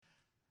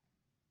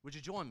Would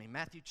you join me?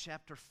 Matthew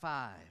chapter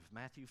 5.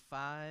 Matthew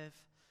 5,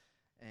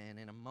 and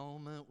in a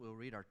moment we'll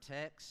read our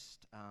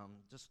text.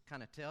 Just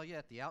kind of tell you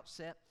at the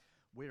outset,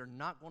 we are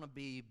not going to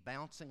be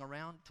bouncing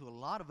around to a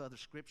lot of other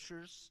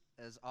scriptures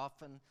as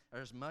often or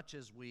as much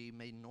as we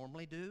may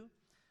normally do.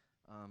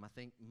 I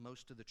think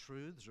most of the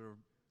truths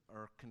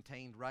are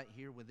contained right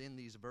here within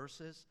these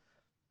verses,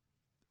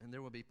 and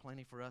there will be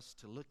plenty for us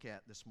to look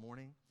at this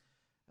morning.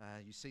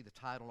 You see the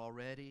title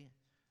already,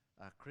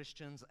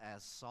 Christians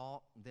as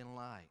Salt and then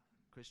Light.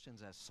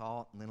 Christians as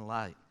salt and then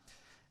light.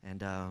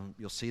 And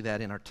you'll see that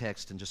in our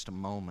text in just a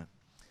moment.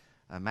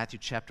 Matthew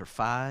chapter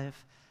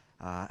 5.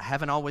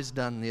 Haven't always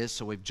done this,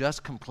 so we've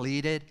just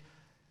completed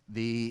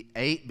the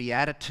 8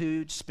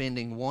 Beatitudes,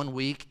 spending 1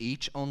 week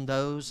each on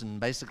those. And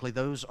basically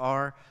those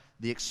are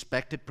the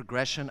expected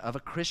progression of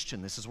a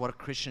Christian. This is what a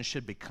Christian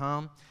should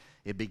become.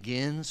 It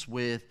begins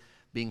with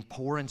being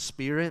poor in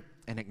spirit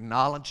and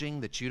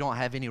acknowledging that you don't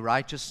have any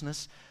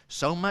righteousness.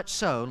 So much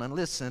so, and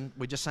listen,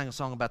 we just sang a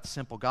song about the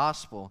simple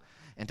gospel.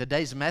 And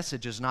today's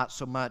message is not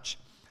so much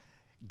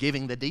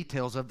giving the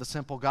details of the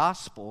simple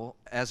gospel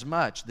as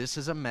much. This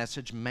is a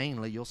message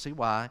mainly, you'll see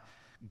why,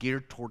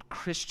 geared toward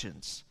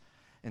Christians.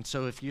 And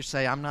so if you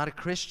say, I'm not a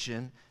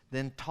Christian,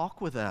 then talk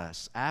with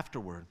us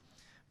afterward.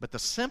 But the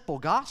simple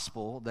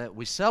gospel that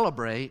we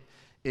celebrate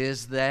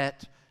is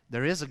that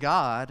there is a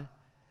God,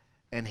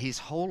 and He's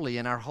holy,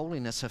 and our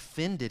holiness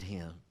offended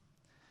Him.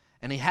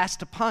 And He has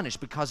to punish,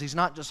 because He's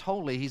not just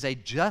holy, He's a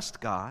just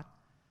God.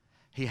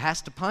 He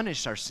has to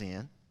punish our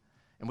sin.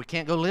 And we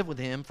can't go live with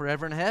Him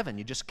forever in heaven.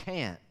 You just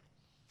can't.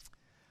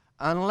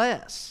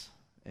 Unless,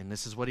 and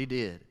this is what He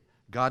did,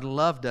 God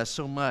loved us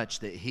so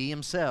much that He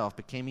Himself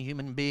became a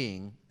human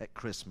being at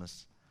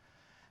Christmas.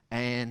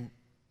 And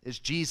it's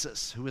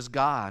Jesus who is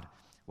God.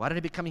 Why did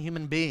He become a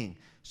human being?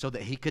 So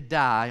that He could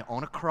die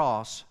on a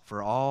cross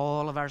for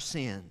all of our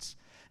sins.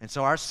 And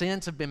so our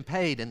sins have been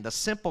paid, and the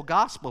simple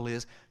gospel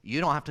is you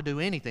don't have to do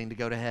anything to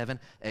go to heaven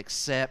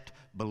except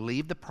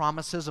believe the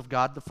promises of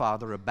God the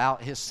Father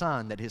about His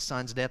Son, that His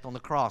Son's death on the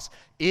cross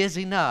is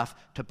enough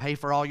to pay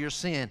for all your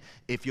sin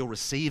if you'll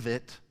receive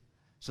it.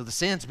 So the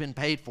sin's been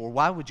paid for.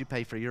 Why would you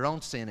pay for your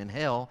own sin in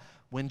hell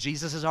when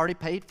Jesus has already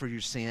paid for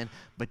your sin?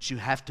 But you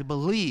have to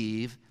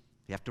believe,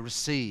 you have to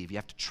receive, you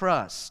have to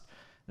trust.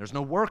 There's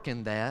no work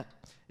in that.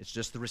 It's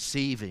just the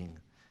receiving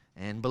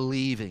and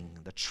believing,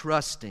 the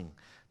trusting,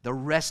 the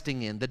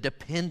resting in, the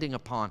depending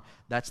upon.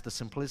 That's the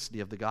simplicity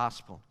of the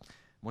gospel.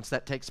 Once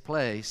that takes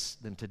place,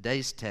 then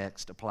today's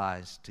text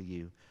applies to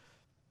you.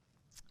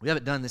 We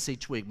haven't done this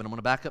each week, but I'm going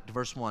to back up to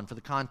verse 1 for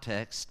the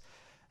context,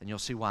 and you'll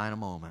see why in a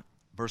moment.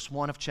 Verse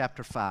 1 of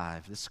chapter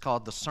 5. This is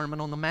called the Sermon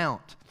on the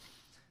Mount,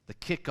 the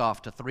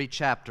kickoff to 3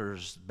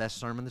 chapters, best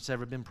sermon that's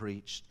ever been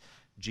preached.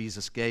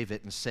 Jesus gave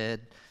it and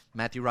said,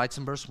 Matthew writes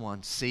in verse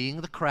 1,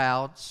 seeing the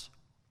crowds,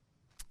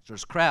 so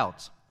there's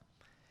crowds,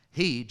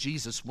 He,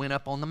 Jesus, went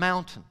up on the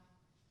mountain.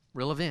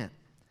 Real event.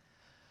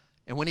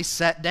 And when He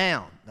sat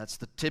down, that's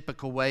the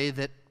typical way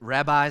that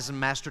rabbis and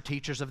master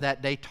teachers of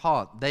that day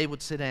taught. They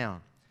would sit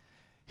down.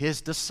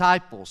 His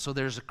disciples, so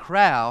there's a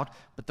crowd,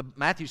 but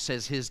Matthew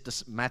says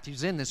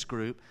Matthew's in this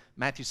group.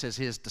 Matthew says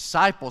His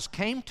disciples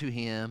came to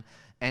Him,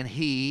 and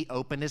He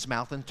opened His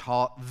mouth and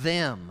taught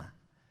them.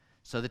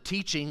 So the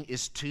teaching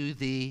is to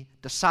the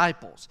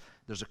disciples.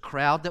 There's a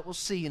crowd that will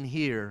see and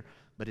hear,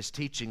 but His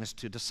teaching is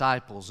to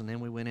disciples. And then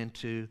we went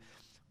into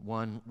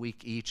 1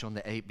 week each on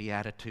the 8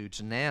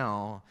 Beatitudes.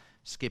 Now,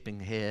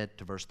 skipping ahead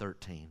to verse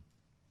 13.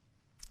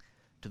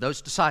 To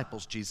those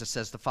disciples, Jesus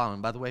says the following.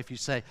 By the way, if you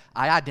say,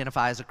 I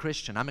identify as a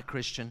Christian, I'm a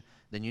Christian,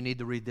 then you need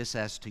to read this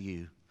as to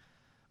you.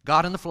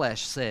 God in the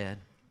flesh said,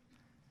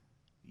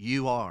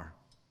 you are.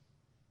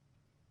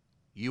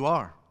 You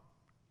are.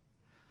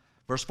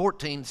 Verse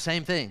 14,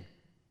 same thing.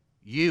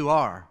 You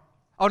are.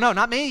 Oh, no,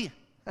 not me.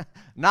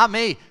 Not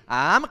me.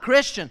 I'm a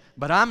Christian,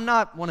 but I'm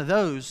not one of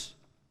those.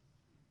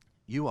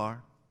 You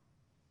are.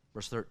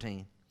 Verse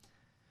 13.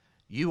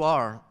 You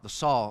are the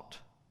salt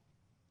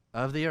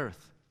of the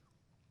earth.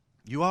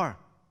 You are.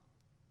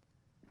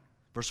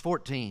 Verse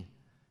 14.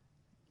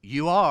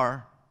 You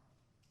are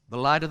the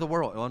light of the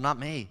world. Well, not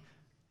me.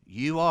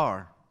 You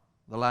are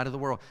the light of the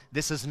world.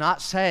 This is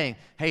not saying,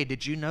 hey,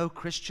 did you know,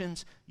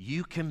 Christians,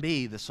 you can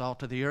be the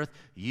salt of the earth.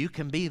 You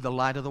can be the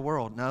light of the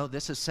world. No,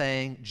 this is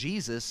saying,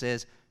 Jesus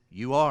says,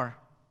 you are.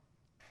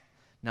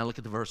 Now look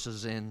at the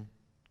verses in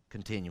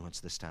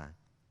continuance this time.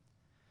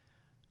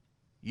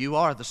 You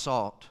are the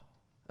salt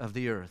of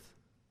the earth.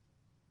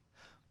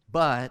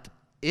 But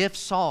if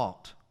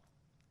salt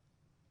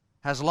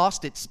has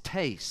lost its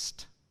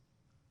taste,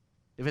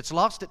 if it's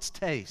lost its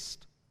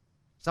taste,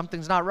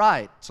 something's not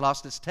right, it's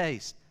lost its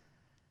taste,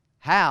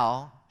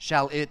 how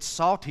shall its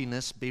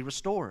saltiness be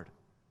restored?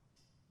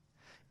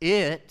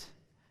 It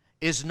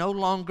is no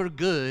longer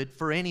good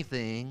for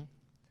anything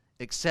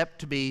except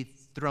to be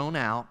thrown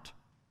out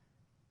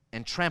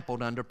and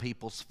trampled under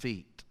people's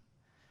feet.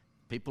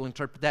 People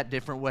interpret that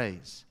different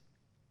ways.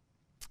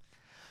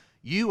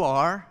 You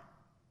are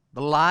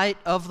the light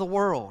of the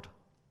world.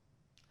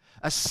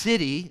 A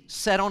city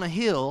set on a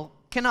hill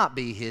cannot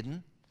be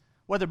hidden.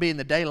 Whether it be in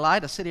the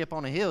daylight, a city up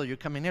on a hill, you're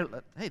coming near,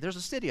 hey, there's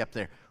a city up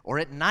there. Or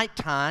at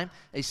nighttime,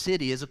 a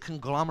city is a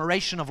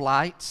conglomeration of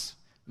lights,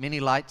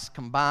 many lights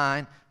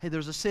combined. Hey,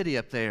 there's a city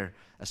up there.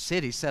 A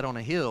city set on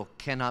a hill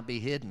cannot be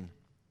hidden,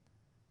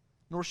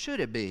 nor should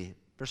it be.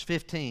 Verse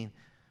 15,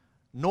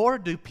 nor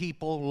do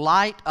people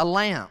light a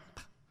lamp.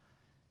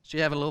 So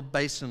you have a little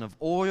basin of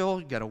oil,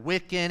 you got a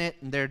wick in it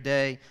in their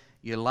day,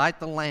 you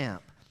light the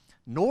lamp.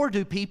 Nor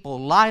do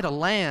people light a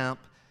lamp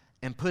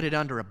and put it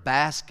under a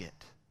basket.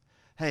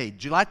 Hey,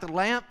 did you light the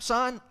lamp,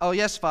 son? Oh,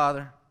 yes,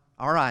 Father.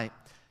 All right.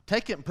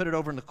 Take it and put it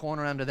over in the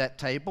corner under that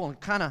table and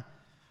kind of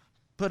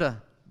put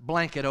a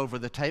blanket over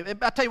the table.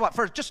 I'll tell you what,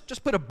 first,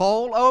 just put a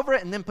bowl over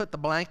it and then put the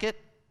blanket.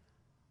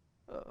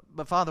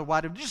 But Father,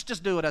 why did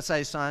just do what I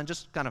say, son?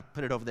 Just kind of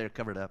put it over there,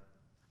 cover it up.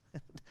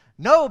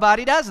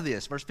 Nobody does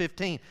this. Verse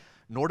 15,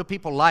 nor do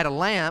people light a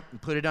lamp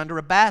and put it under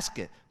a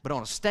basket, but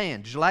on a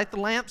stand. Did you light the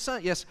lamp,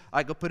 son? Yes. All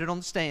right, go put it on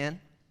the stand.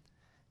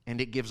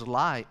 And it gives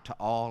light to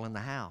all in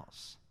the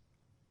house.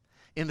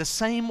 In the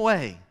same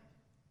way,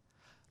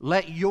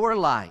 let your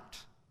light,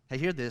 hey,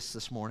 hear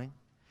this morning.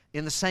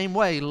 In the same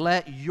way,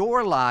 let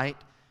your light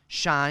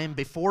shine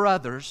before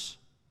others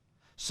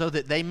so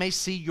that they may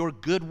see your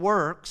good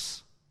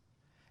works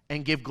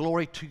and give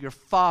glory to your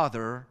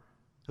Father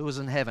who is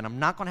in heaven. I'm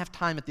not going to have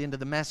time at the end of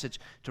the message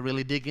to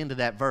really dig into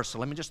that verse. So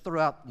let me just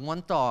throw out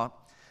one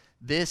thought.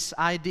 This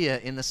idea,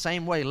 in the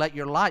same way, let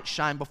your light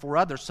shine before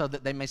others so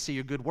that they may see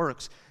your good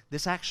works.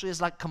 This actually is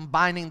like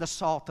combining the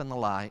salt and the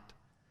light.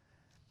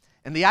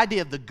 And the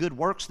idea of the good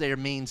works there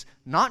means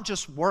not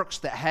just works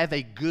that have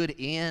a good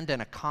end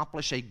and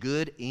accomplish a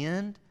good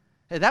end.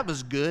 Hey, that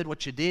was good,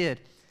 what you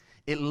did.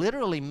 It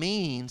literally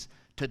means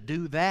to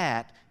do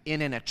that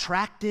in an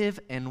attractive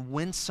and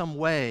winsome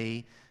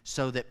way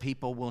so that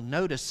people will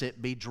notice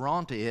it, be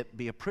drawn to it,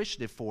 be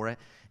appreciative for it.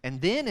 And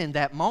then in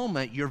that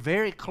moment, you're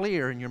very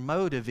clear and your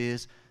motive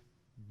is,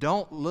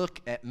 don't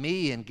look at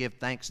me and give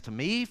thanks to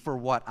me for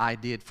what I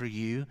did for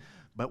you.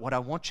 But what I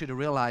want you to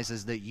realize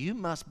is that you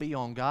must be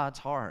on God's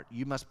heart.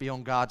 You must be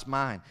on God's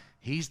mind.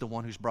 He's the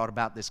one who's brought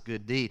about this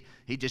good deed.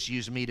 He just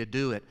used me to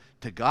do it.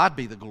 To God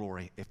be the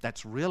glory. If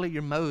that's really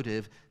your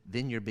motive,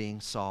 then you're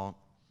being salt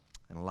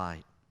and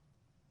light.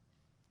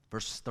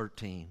 Verse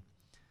 13,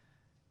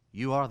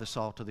 you are the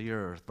salt of the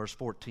earth. Verse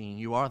 14,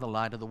 you are the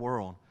light of the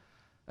world.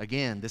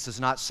 Again, this is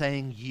not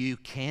saying you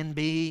can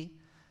be.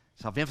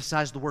 So I've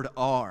emphasized the word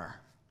are.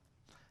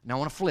 Now I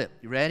want to flip.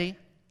 You ready?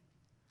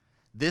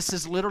 This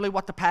is literally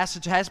what the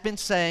passage has been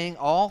saying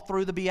all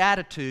through the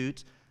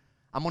Beatitudes.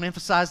 I'm going to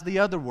emphasize the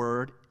other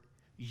word.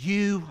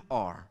 You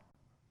are.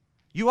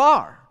 You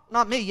are.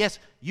 Not me. Yes,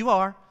 you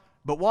are.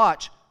 But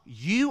watch.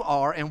 You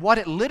are. And what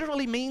it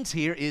literally means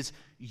here is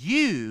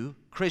you,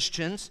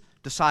 Christians,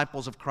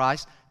 disciples of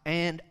Christ,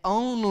 and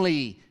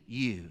only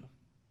you.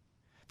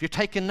 If you're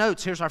taking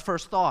notes, here's our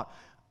first thought.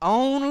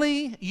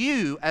 Only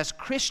you as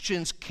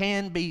Christians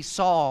can be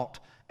salt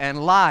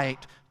and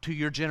light to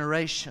your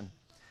generation.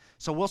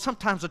 So we'll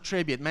sometimes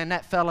attribute, man,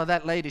 that fella,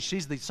 that lady,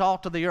 she's the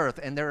salt of the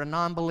earth, and they're a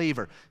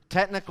non-believer.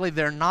 Technically,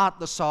 they're not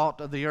the salt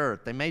of the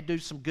earth. They may do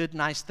some good,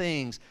 nice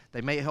things.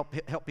 They may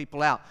help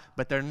people out,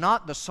 but they're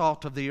not the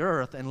salt of the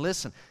earth. And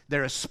listen,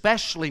 they're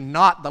especially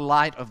not the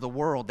light of the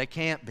world. They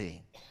can't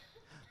be.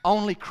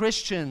 Only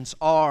Christians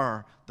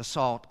are the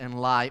salt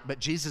and light, but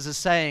Jesus is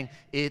saying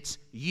it's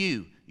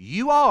you.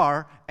 You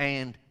are,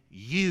 and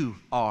you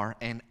are,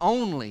 and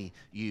only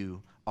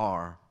you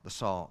are the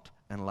salt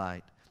and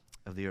light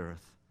of the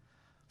earth.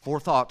 4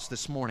 thoughts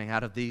this morning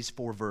out of these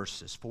 4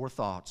 verses. 4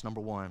 thoughts.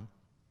 Number 1,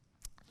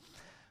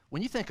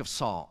 when you think of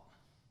salt,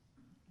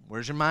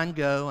 where's your mind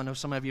go? I know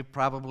some of you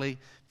probably,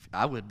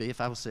 I would be if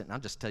I was sitting,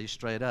 I'll just tell you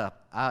straight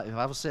up. If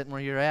I was sitting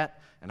where you're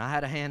at and I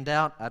had a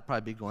handout, I'd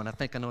probably be going, I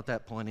think I know what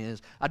that point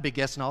is. I'd be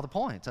guessing all the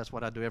points. That's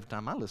what I do every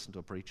time I listen to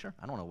a preacher.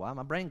 I don't know why.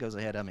 My brain goes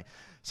ahead of me.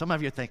 Some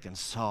of you are thinking,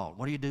 salt.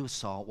 What do you do with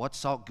salt? What's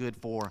salt good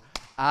for?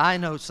 I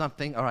know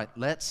something. All right,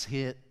 let's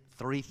hit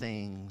 3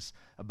 things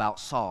about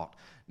salt.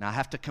 Now, I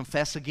have to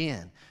confess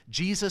again,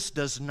 Jesus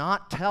does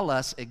not tell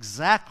us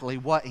exactly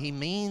what he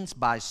means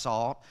by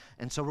salt,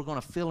 and so we're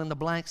going to fill in the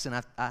blanks,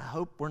 and I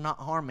hope we're not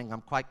harming.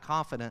 I'm quite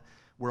confident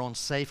we're on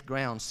safe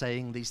ground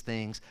saying these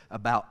things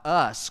about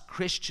us,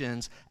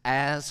 Christians,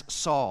 as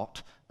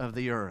salt of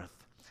the earth.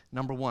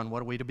 Number 1,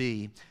 what are we to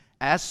be?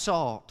 As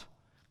salt,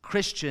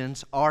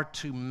 Christians are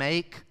to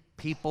make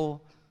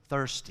people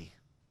thirsty.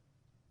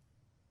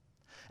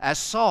 As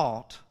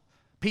salt,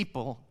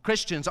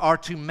 Christians are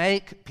to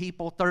make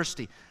people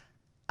thirsty.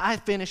 I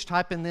finished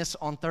typing this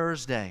on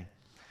Thursday.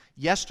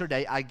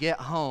 Yesterday, I get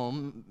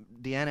home,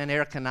 Deanna and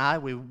Eric and I,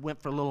 we went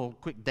for a little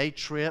quick day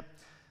trip,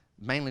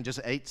 mainly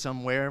just ate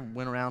somewhere,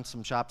 went around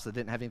some shops that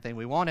didn't have anything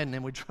we wanted, and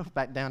then we drove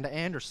back down to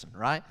Anderson,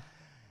 right?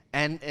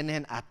 And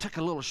then I took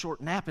a little short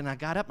nap, and I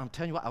got up, and I'm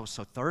telling you what, I was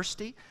so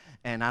thirsty,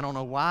 And I don't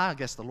know why. I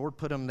guess the Lord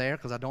put them there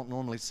because I don't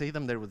normally see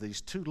them. There were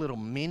these 2 little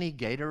mini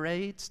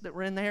Gatorades that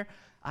were in there.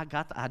 I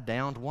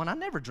downed one. I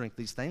never drink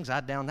these things.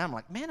 I downed them. I'm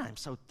like, man, I'm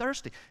so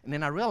thirsty. And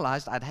then I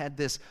realized I'd had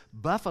this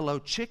buffalo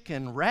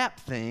chicken wrap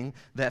thing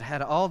that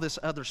had all this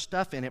other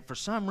stuff in it. For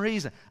some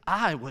reason,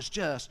 I was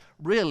just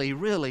really,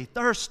 really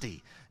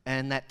thirsty.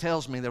 And that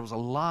tells me there was a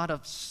lot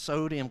of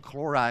sodium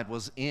chloride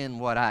was in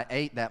what I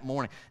ate that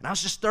morning. And I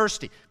was just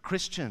thirsty.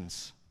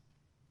 Christians,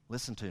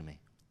 listen to me.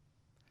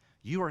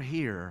 You are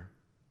here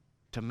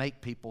to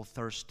make people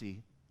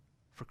thirsty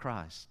for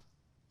Christ.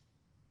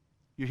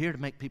 You're here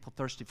to make people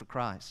thirsty for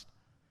Christ.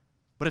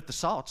 But if the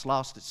salt's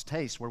lost its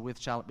taste, wherewith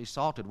shall it be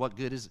salted? What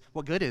good is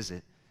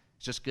it?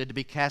 It's just good to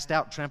be cast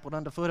out and trampled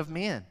underfoot of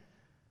men.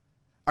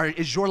 Or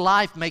is your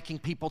life making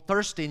people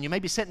thirsty? And you may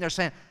be sitting there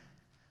saying,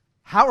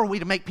 how are we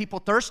to make people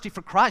thirsty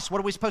for Christ? What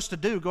are we supposed to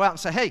do? Go out and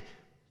say, hey,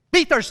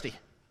 be thirsty.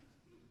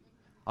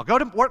 I'll go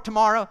to work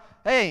tomorrow.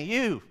 Hey,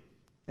 you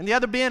in the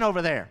other bin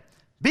over there,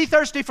 be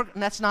thirsty for...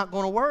 And that's not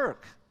going to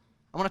work.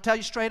 I'm going to tell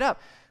you straight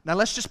up. Now,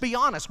 let's just be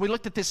honest. We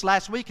looked at this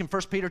last week in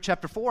 1 Peter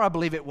chapter 4, I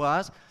believe it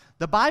was.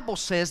 The Bible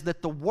says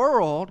that the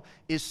world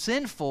is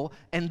sinful,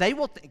 and they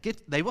will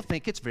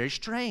think it's very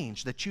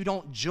strange that you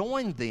don't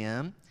join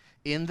them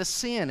in the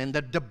sin, in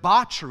the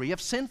debauchery of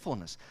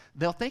sinfulness.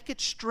 They'll think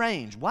it's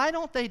strange. Why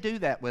don't they do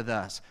that with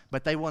us?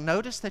 But they will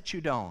notice that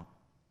you don't.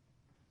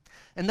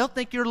 And they'll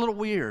think you're a little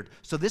weird.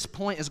 So this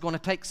point is going to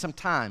take some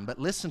time. But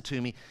listen to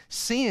me.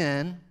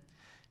 Sin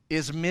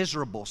is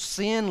miserable.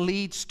 Sin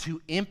leads to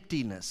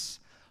emptiness.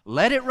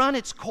 Let it run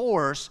its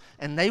course,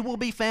 and they will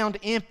be found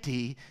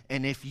empty.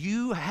 And if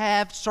you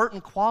have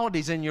certain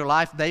qualities in your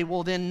life, they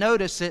will then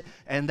notice it,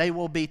 and they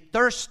will be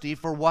thirsty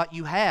for what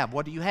you have.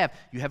 What do you have?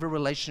 You have a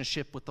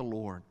relationship with the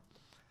Lord.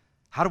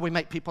 How do we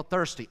make people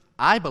thirsty?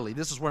 I believe,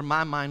 this is where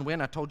my mind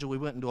went. I told you we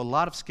wouldn't do a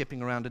lot of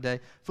skipping around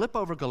today. Flip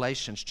over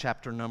Galatians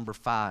chapter number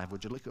 5.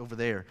 Would you look over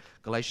there?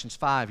 Galatians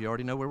 5. You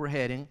already know where we're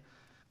heading.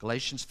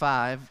 Galatians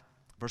 5,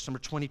 verse number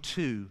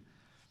 22.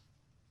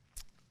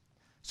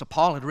 So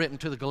Paul had written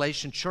to the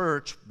Galatian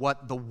church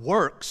what the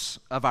works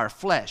of our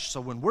flesh.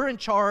 So when we're in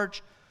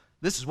charge,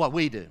 this is what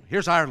we do.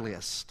 Here's our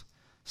list.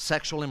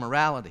 Sexual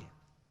immorality,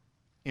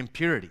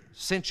 impurity,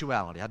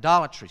 sensuality,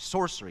 idolatry,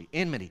 sorcery,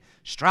 enmity,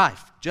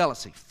 strife,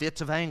 jealousy,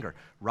 fits of anger,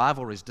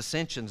 rivalries,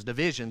 dissensions,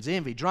 divisions,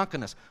 envy,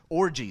 drunkenness,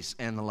 orgies,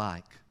 and the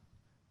like.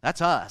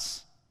 That's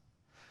us.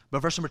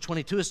 But verse number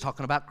 22 is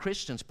talking about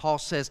Christians. Paul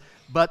says,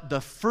 but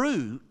the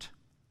fruit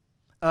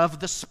of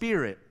the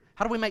Spirit.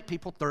 How do we make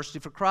people thirsty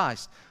for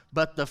Christ?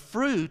 But the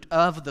fruit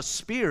of the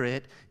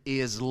Spirit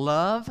is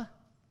love,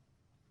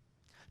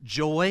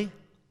 joy,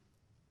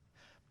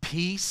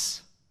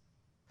 peace.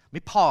 Let me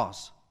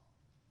pause.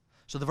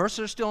 So the verses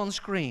are still on the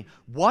screen.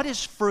 What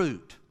is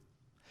fruit?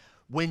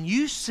 When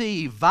you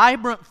see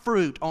vibrant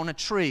fruit on a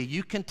tree,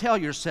 you can tell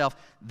yourself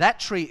that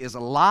tree is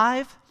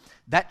alive,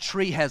 that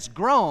tree has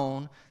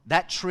grown,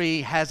 that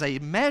tree has a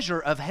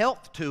measure of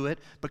health to it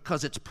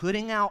because it's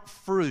putting out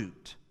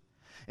fruit.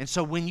 And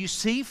so when you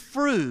see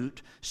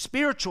fruit,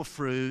 spiritual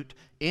fruit,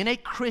 in a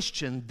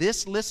Christian,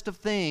 this list of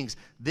things,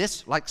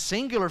 this like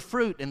singular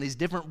fruit in these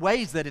different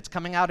ways that it's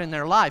coming out in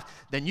their life,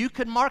 then you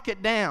can mark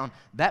it down.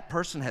 That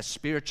person has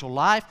spiritual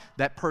life,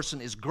 that person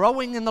is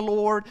growing in the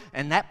Lord,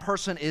 and that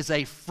person is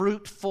a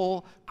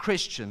fruitful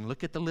Christian.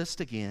 Look at the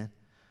list again.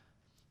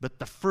 But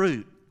the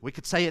fruit, we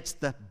could say it's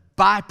the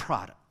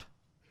byproduct,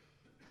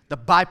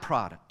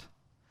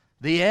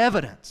 the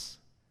evidence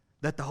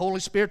that the Holy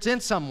Spirit's in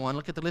someone.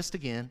 Look at the list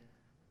again.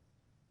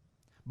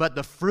 But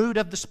the fruit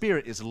of the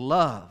Spirit is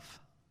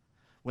love.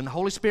 When the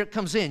Holy Spirit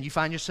comes in, you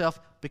find yourself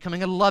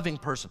becoming a loving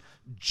person.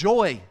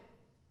 Joy.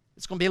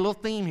 It's going to be a little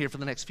theme here for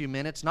the next few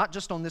minutes, not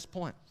just on this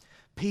point.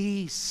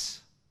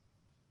 Peace.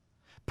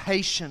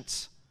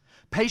 Patience.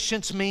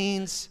 Patience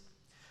means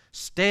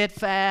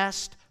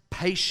steadfast,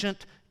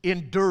 patient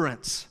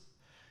endurance.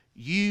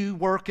 You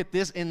work at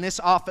this in this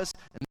office,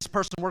 and this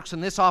person works in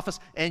this office,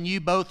 and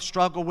you both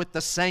struggle with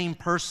the same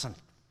person.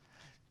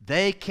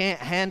 They can't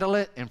handle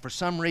it, and for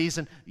some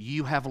reason,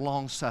 you have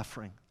long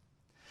suffering.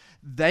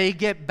 They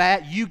get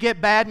bad, you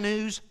get bad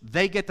news,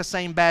 they get the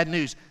same bad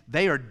news.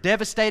 They are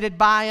devastated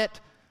by it.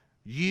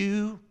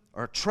 You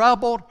are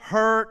troubled,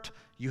 hurt,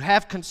 you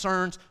have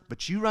concerns,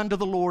 but you run to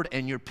the Lord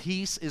and your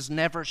peace is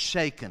never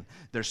shaken.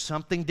 There's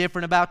something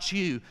different about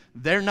you.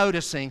 They're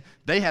noticing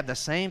they have the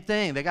same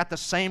thing. They got the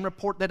same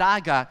report that I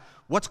got.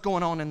 What's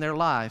going on in their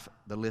life?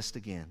 The list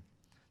again.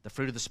 The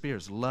fruit of the Spirit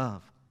is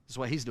love. This is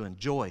what he's doing.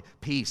 Joy,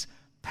 peace,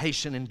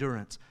 patient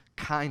endurance,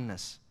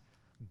 kindness,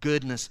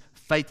 goodness,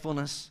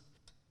 faithfulness,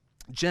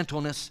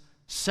 gentleness,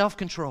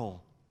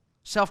 self-control.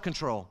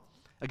 Self-control.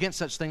 Against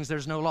such things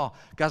there's no law.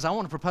 Guys, I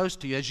want to propose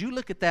to you, as you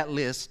look at that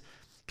list,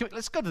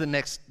 let's go to the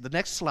next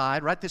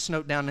slide, write this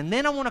note down, and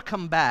then I want to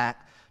come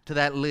back to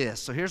that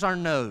list. So here's our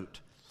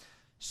note.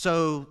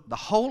 So the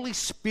Holy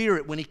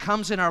Spirit, when he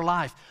comes in our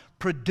life,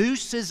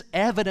 produces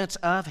evidence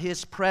of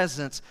his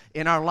presence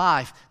in our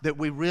life that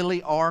we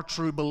really are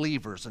true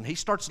believers. And he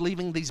starts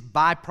leaving these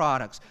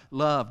byproducts,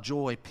 love,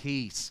 joy,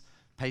 peace,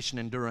 patient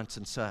endurance,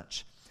 and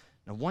such.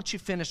 And once you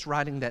finish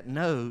writing that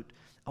note,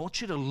 I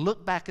want you to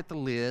look back at the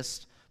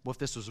list. Well, if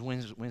this was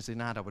Wednesday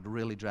night, I would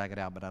really drag it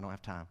out, but I don't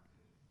have time.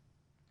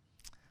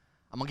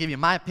 I'm going to give you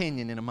my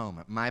opinion in a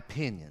moment, my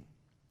opinion.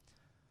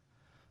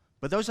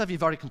 But those of you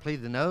who've already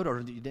completed the note or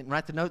you didn't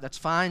write the note, that's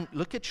fine.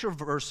 Look at your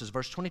verses,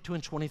 verse 22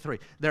 and 23.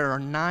 There are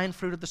 9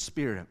 fruit of the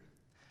Spirit.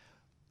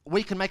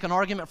 We can make an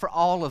argument for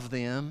all of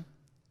them,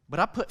 but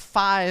I put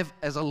 5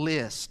 as a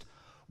list.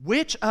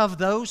 Which of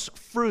those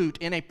fruit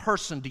in a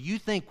person do you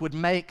think would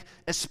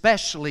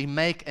especially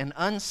make an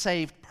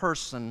unsaved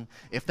person,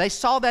 if they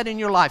saw that in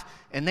your life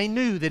and they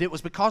knew that it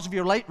was because of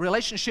your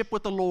relationship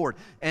with the Lord,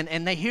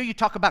 and they hear you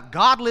talk about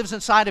God lives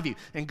inside of you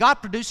and God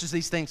produces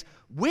these things,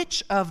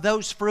 which of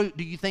those fruit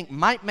do you think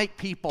might make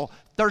people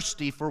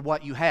thirsty for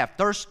what you have,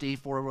 thirsty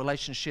for a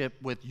relationship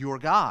with your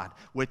God,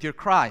 with your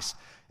Christ?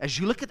 As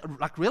you look at,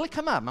 really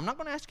come up. I'm not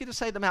going to ask you to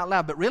say them out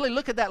loud, but really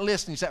look at that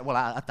list and you say, well,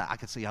 I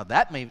can see how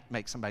that may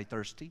make somebody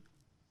thirsty.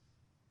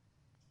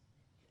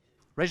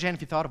 Raise your hand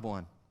if you thought of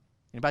one.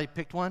 Anybody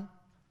picked one?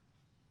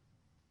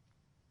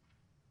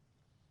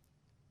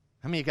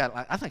 How many you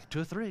got? I think 2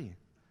 or 3.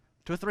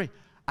 2 or 3.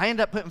 I end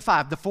up putting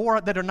 5. The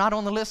 4 that are not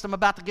on the list I'm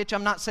about to get you,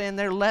 I'm not saying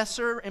they're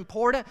lesser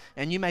important,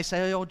 and you may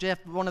say, oh,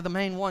 Jeff, one of the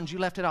main ones, you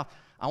left it off.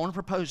 I want to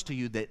propose to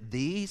you that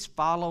these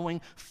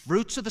following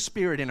fruits of the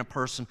Spirit in a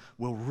person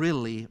will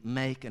really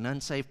make an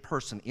unsaved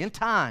person in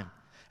time,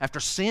 after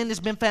sin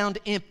has been found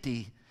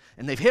empty,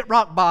 and they've hit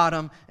rock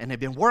bottom, and they've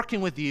been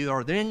working with you,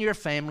 or they're in your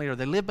family, or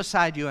they live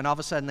beside you, and all of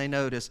a sudden they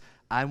notice,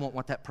 I want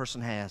what that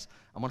person has.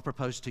 I want to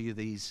propose to you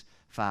these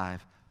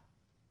 5.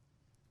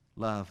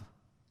 Love.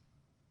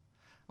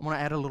 I'm going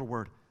to add a little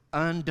word.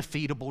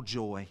 Undefeatable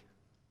joy.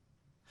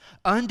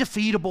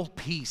 Undefeatable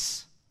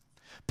peace.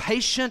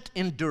 Patient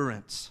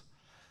endurance.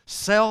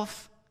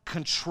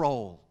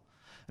 Self-control.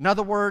 In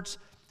other words,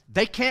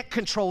 they can't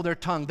control their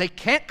tongue. They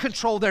can't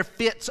control their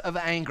fits of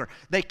anger.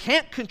 They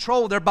can't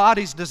control their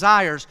body's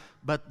desires.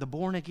 But the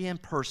born-again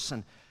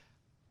person,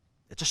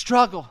 it's a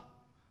struggle.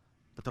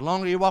 But the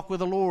longer you walk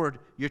with the Lord,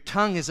 your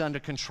tongue is under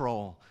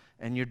control.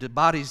 And your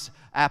body's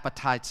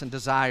appetites and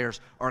desires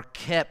are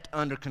kept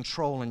under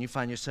control. And you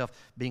find yourself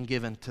being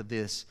given to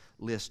this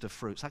list of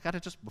fruits. I got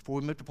to just,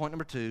 before we move to point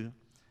number 2,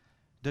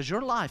 does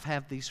your life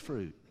have these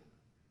fruit?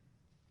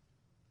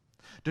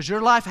 Does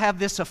your life have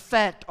this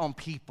effect on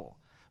people?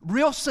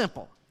 Real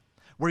simple.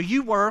 Where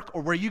you work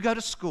or where you go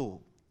to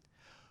school,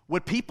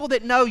 would people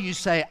that know you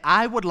say,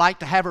 I would like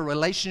to have a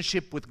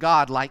relationship with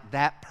God like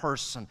that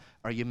person?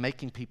 Are you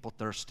making people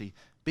thirsty?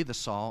 Be the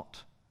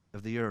salt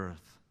of the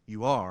earth.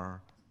 You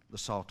are the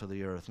salt of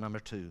the earth. Number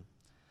 2,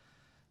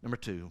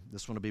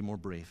 this one will be more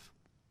brief.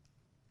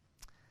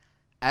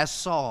 As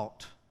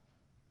salt,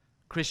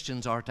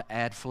 Christians are to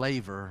add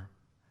flavor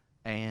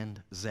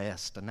and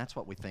zest, and that's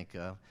what we think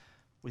of.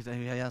 We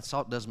think, yeah,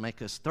 salt does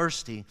make us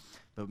thirsty,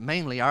 but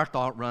mainly our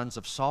thought runs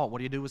of salt. What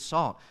do you do with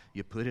salt?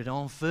 You put it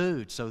on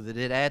food so that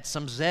it adds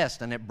some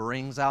zest and it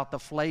brings out the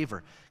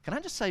flavor. Can I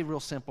just say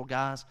real simple,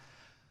 guys?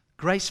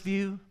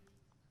 Graceview,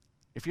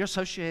 if you're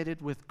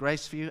associated with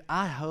Graceview,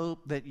 I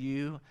hope that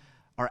you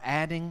are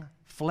adding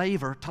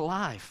flavor to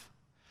life.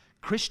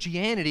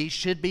 Christianity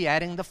should be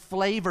adding the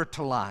flavor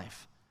to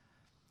life.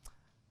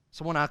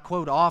 Someone I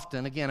quote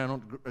often, again, I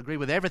don't agree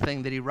with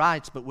everything that he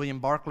writes, but William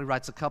Barclay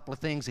writes a couple of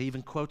things. He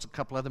even quotes a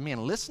couple other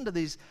men. Listen to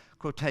these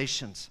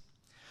quotations.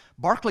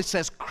 Barclay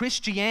says,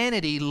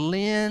 Christianity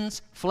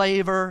lends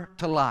flavor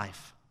to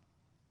life.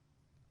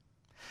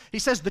 He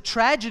says, the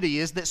tragedy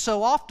is that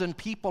so often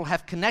people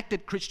have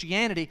connected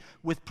Christianity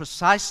with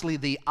precisely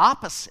the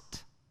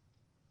opposite.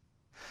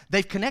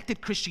 They've connected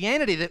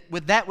Christianity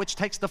with that which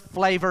takes the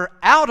flavor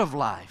out of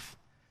life.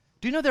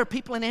 Do you know there are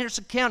people in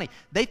Henderson County,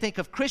 they think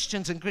of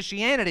Christians and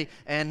Christianity,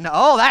 and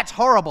oh, that's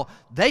horrible.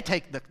 They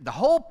take the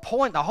whole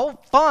point, the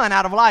whole fun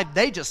out of life,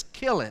 they just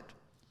kill it.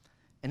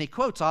 And he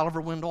quotes Oliver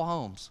Wendell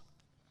Holmes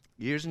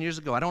years and years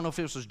ago. I don't know if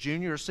it was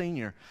junior or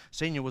senior.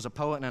 Senior was a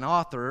poet and an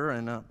author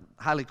and a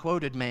highly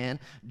quoted man.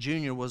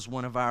 Junior was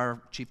one of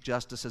our chief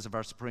justices of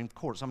our Supreme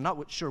Court. So I'm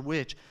not sure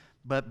which,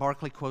 but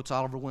Barclay quotes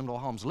Oliver Wendell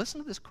Holmes.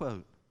 Listen to this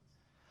quote.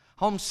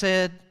 Holmes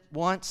said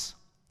once,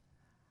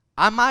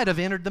 I might have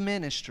entered the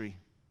ministry,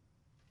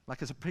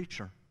 like as a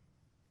preacher.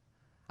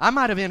 I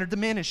might have entered the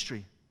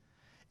ministry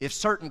if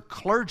certain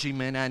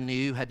clergymen I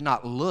knew had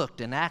not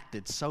looked and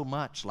acted so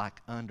much like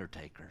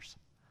undertakers.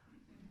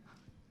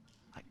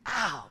 Like,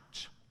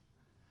 ouch.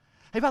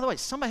 Hey, by the way,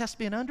 somebody has to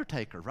be an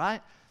undertaker,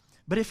 right?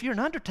 But if you're an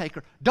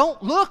undertaker,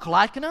 don't look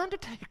like an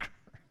undertaker.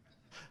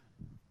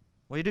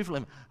 What do you do for a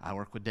living? I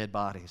work with dead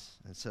bodies.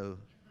 And so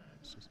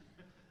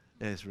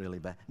it's really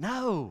bad.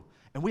 No.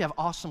 And we have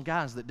awesome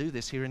guys that do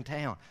this here in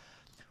town.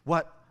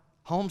 What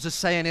Holmes is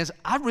saying is,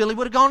 I really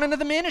would have gone into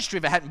the ministry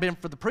if it hadn't been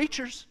for the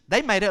preachers.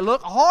 They made it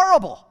look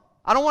horrible.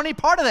 I don't want any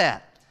part of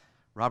that.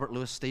 Robert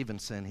Louis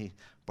Stevenson,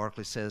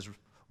 Barclay says,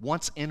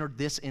 once entered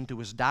this into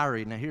his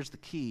diary. Now here's the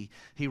key.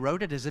 He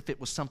wrote it as if it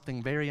was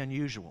something very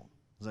unusual.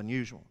 It was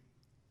unusual.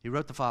 He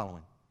wrote the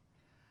following.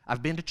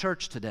 I've been to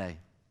church today,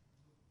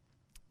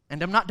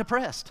 and I'm not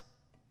depressed.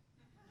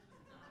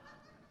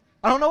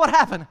 I don't know what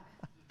happened.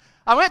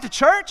 I went to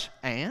church,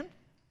 and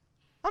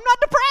I'm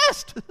not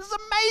depressed. This is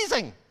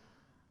amazing.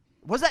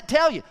 What does that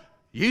tell you?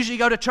 Usually you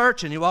go to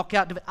church and you walk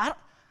out. I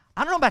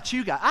don't know about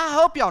you guys. I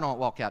hope y'all don't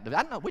walk out.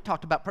 I know we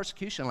talked about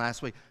persecution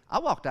last week. I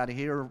walked out of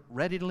here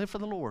ready to live for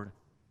the Lord.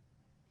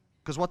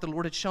 Because what the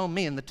Lord had shown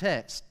me in the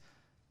text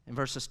in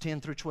verses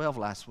 10 through 12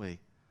 last week.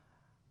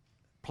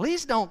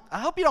 Please don't, I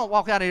hope you don't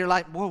walk out of here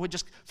like, boy, we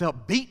just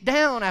felt beat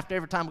down after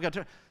every time we go to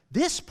church.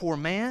 This poor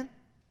man,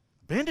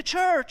 been to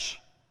church.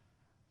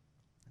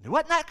 It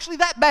wasn't actually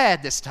that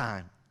bad this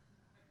time.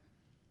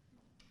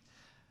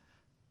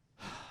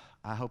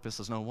 I hope this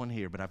is no one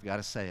here, but I've got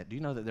to say it. Do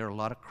you know that there are a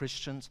lot of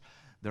Christians,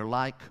 they're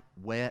like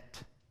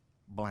wet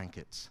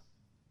blankets.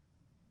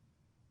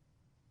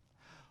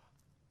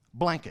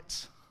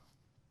 Blankets.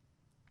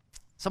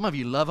 Some of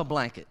you love a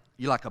blanket.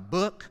 You like a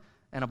book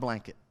and a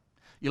blanket.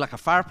 You like a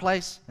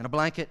fireplace and a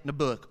blanket and a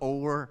book,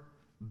 or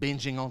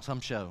binging on some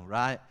show,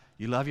 right?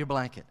 You love your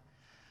blanket.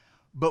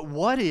 But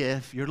what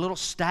if your little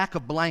stack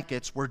of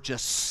blankets were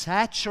just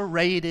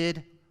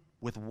saturated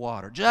with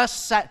water?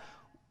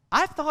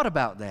 I've thought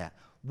about that.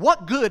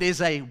 What good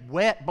is a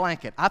wet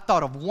blanket? I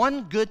thought of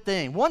one good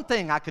thing. One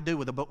thing I could do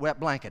with a wet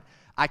blanket.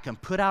 I can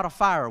put out a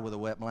fire with a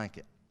wet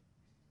blanket.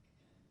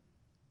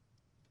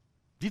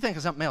 If you think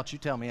of something else, you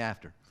tell me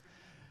after.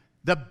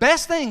 The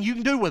best thing you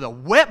can do with a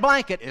wet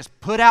blanket is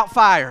put out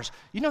fires.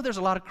 You know, there's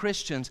a lot of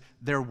Christians,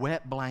 they're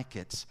wet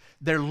blankets.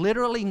 They're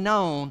literally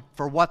known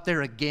for what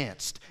they're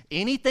against.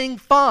 Anything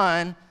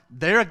fun,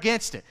 they're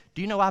against it.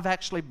 Do you know I've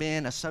actually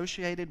been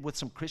associated with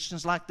some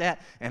Christians like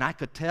that? And I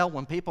could tell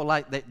when people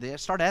they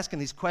started asking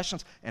these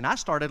questions, and I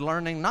started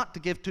learning not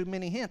to give too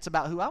many hints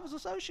about who I was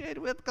associated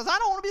with, because I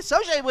don't want to be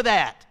associated with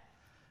that.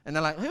 And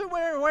they're like, who,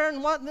 where,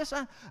 and what, and this?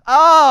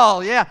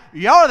 Oh, yeah,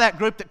 you're that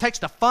group that takes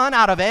the fun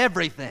out of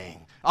everything.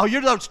 Oh,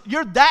 you're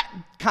that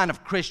kind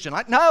of Christian.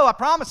 Like, no, I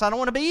promise I don't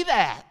want to be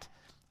that.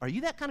 Are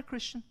you that kind of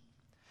Christian?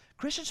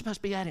 Christians are supposed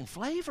to be adding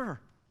flavor.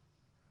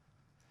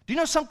 Do you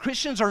know some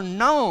Christians are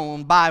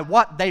known by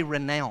what they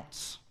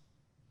renounce?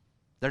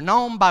 They're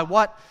known by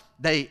what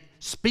they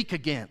speak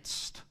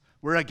against.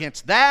 We're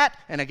against that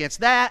and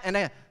against that and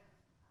that.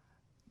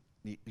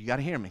 You got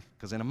to hear me,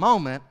 because in a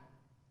moment,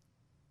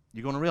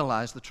 you're going to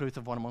realize the truth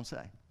of what I'm going to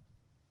say.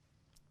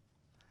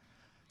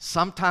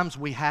 Sometimes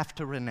we have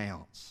to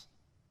renounce.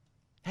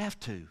 Have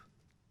to.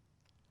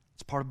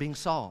 It's part of being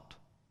salt.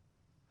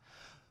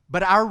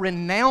 But our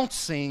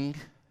renouncing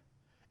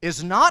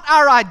is not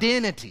our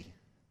identity.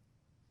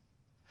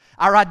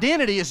 Our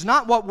identity is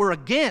not what we're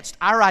against.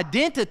 Our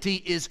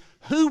identity is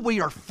who we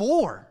are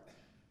for.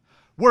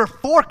 We're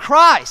for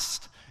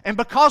Christ. And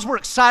because we're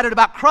excited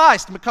about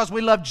Christ, and because we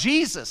love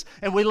Jesus,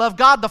 and we love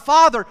God the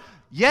Father,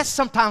 yes,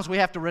 sometimes we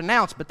have to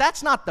renounce, but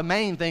that's not the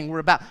main thing we're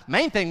about. The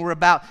main thing we're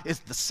about is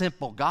the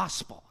simple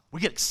gospel.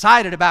 We get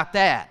excited about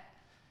that.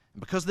 And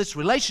because of this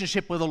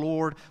relationship with the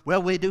Lord,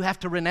 well, we do have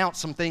to renounce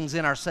some things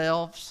in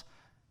ourselves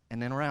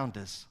and then around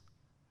us.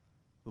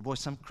 But boy,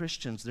 some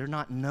Christians, they're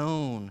not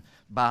known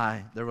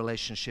by their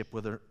relationship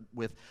with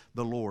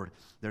the Lord.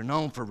 They're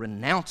known for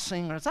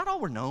renouncing. Is that all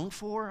we're known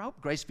for? I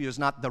hope Graceview is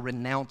not the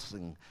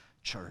renouncing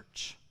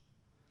church.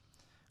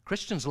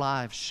 Christians'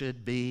 lives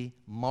should be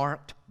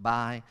marked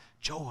by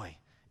joy.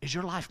 Is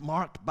your life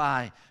marked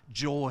by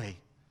joy?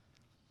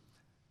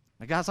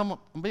 Now, guys, I'm going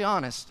to be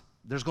honest.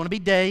 There's going to be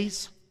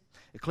days.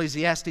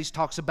 Ecclesiastes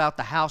talks about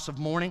the house of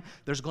mourning.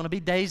 There's going to be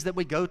days that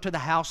we go to the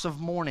house of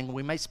mourning.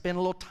 We may spend a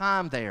little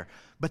time there,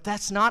 but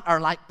that's not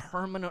our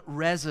permanent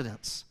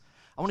residence.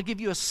 I want to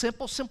give you a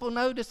simple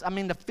note. I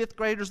mean, the fifth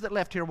graders that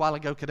left here a while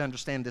ago could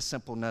understand this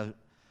simple note.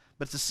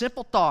 But it's a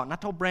simple thought, and I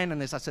told Brandon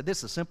this. I said, this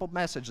is a simple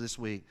message this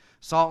week.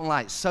 Salt and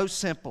light, so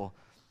simple.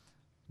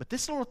 But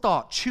this little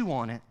thought, chew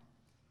on it.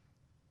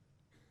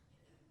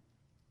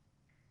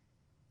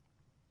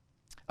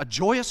 A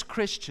joyous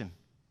Christian,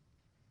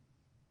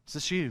 is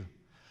this you?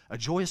 A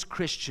joyous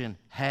Christian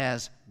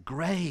has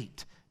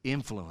great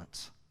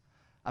influence.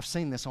 I've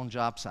seen this on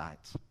job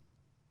sites.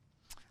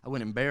 I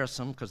wouldn't embarrass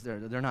them because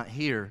they're not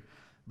here,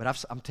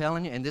 but I'm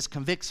telling you, and this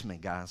convicts me,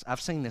 guys.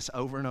 I've seen this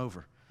over and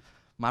over.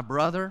 My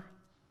brother,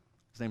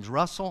 his name's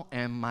Russell,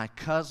 and my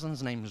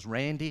cousin's name is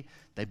Randy.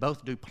 They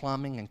both do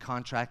plumbing and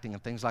contracting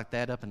and things like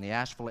that up in the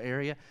Asheville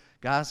area.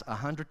 Guys,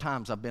 100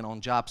 times I've been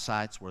on job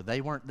sites where they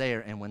weren't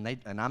there,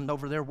 and I'm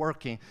over there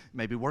working,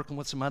 maybe working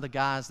with some other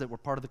guys that were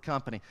part of the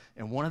company,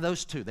 and one of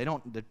those two, they're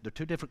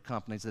two different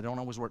companies. They don't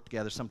always work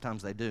together.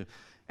 Sometimes they do.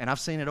 And I've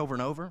seen it over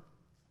and over.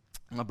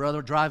 My brother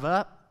would drive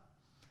up,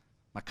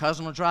 my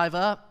cousin would drive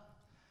up,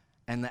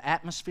 and the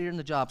atmosphere in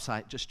the job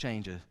site just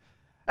changes.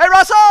 Hey,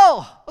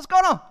 Russell, what's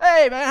going on?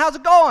 Hey, man, how's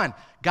it going?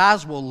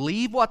 Guys will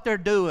leave what they're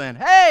doing.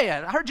 Hey,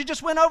 I heard you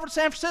just went over to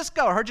San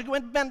Francisco. I heard you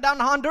went down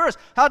to Honduras.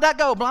 How'd that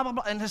go? Blah, blah,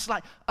 blah. And it's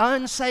like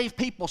unsaved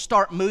people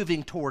start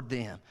moving toward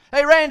them.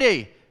 Hey,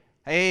 Randy.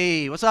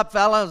 Hey, what's up,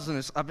 fellas?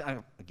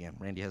 And again,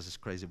 Randy has this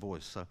crazy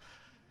voice. So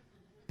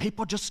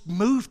people just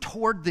move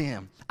toward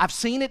them. I've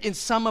seen it in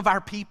some of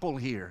our people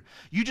here.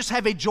 You just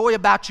have a joy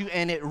about you,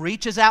 and it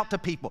reaches out to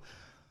people.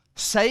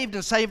 saved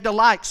and saved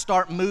alike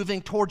start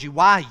moving towards you.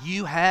 Why?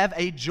 You have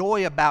a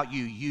joy about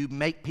you. You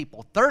make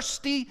people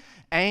thirsty,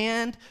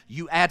 and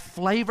you add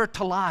flavor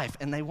to life,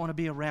 and they want to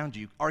be around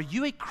you. Are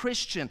you a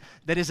Christian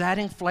that is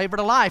adding flavor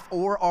to life,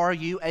 or are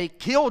you a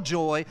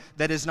killjoy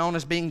that is known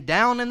as being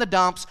down in the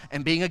dumps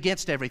and being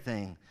against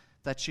everything?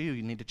 If that's you,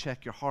 you need to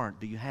check your heart.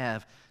 Do you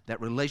have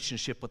that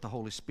relationship with the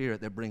Holy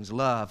Spirit that brings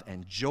love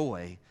and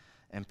joy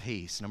and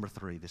peace? Number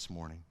 3 this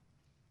morning.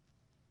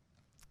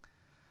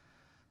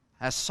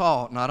 As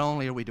salt, not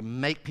only are we to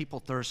make people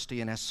thirsty,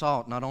 and as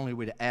salt, not only are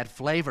we to add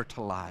flavor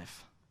to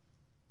life.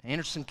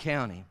 Anderson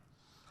County.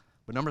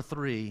 But number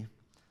 3,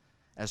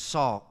 as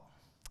salt,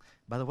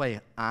 by the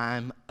way,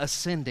 I'm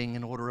ascending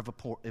in order of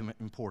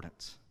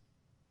importance.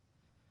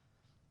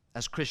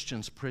 As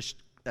Christians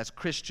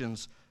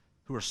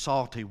who are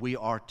salty, we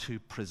are to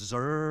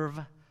preserve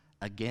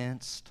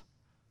against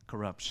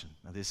corruption.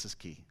 Now this is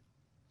key.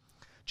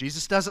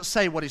 Jesus doesn't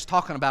say what he's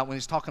talking about when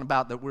he's talking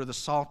about that we're the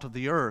salt of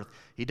the earth.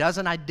 He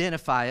doesn't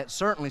identify it.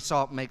 Certainly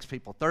salt makes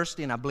people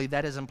thirsty, and I believe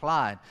that is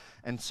implied.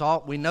 And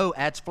salt, we know,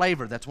 adds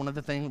flavor. That's one of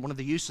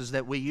the uses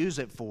that we use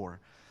it for.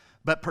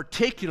 But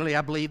particularly,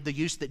 I believe the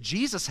use that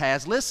Jesus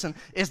has, listen,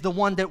 is the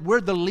one that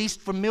we're the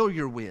least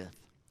familiar with.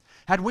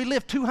 Had we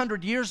lived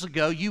 200 years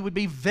ago, you would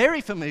be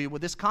very familiar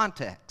with this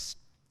context.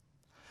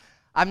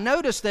 I've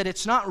noticed that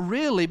it's not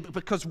really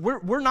because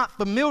we're not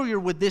familiar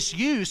with this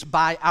use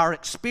by our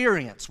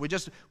experience.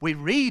 We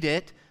read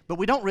it, but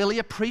we don't really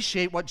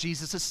appreciate what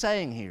Jesus is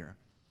saying here.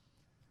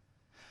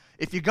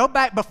 If you go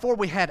back before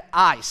we had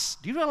ice,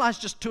 do you realize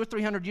just 200 or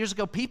 300 years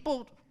ago,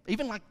 people,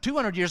 even like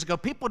 200 years ago,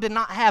 people did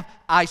not have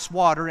ice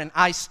water and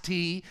iced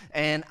tea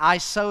and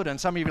ice soda. And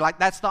some of you are like,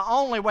 that's the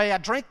only way I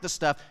drink the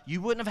stuff. You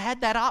wouldn't have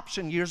had that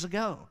option years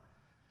ago.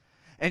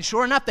 And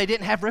sure enough, they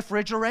didn't have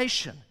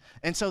refrigeration.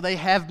 And so they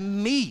have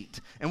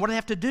meat. And what do they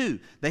have to do?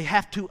 They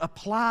have to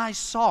apply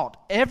salt.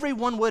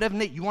 Everyone would have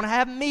meat. You want to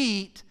have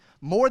meat,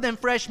 more than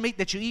fresh meat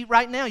that you eat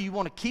right now, you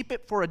want to keep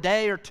it for a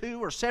day or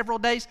two or several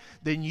days,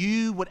 then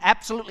you would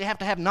absolutely have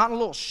to have not a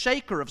little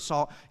shaker of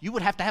salt. You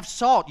would have to have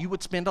salt. You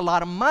would spend a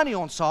lot of money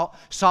on salt.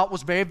 Salt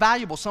was very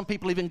valuable. Some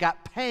people even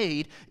got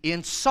paid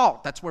in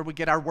salt. That's where we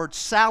get our word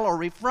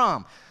salary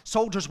from.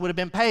 Soldiers would have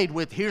been paid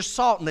with, here's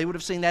salt, and they would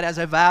have seen that as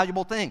a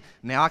valuable thing.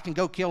 Now I can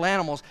go kill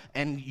animals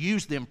and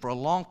use them for a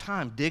long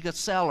time. Dig a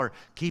cellar,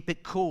 keep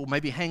it cool,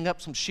 maybe hang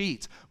up some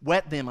sheets,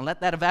 wet them, and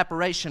let that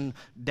evaporation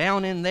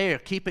down in there,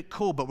 keep it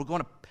cool. But we're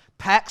going to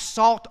pack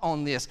salt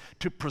on this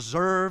to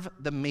preserve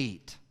the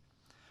meat.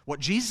 What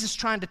Jesus is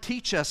trying to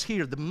teach us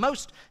here, the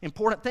most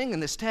important thing in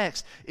this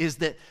text, is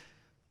that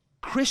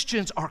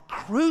Christians are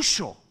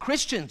crucial.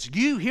 Christians,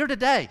 you here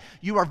today,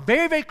 you are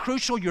very, very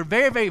crucial. You're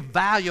very, very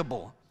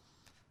valuable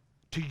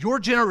to your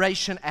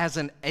generation as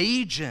an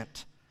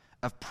agent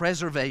of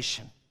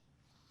preservation.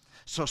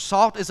 So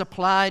salt is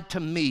applied to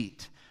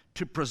meat,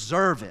 to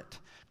preserve it.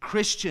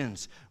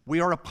 Christians,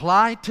 we are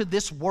applied to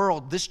this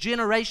world, this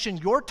generation,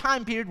 your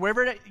time period,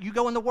 wherever you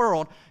go in the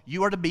world,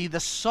 you are to be the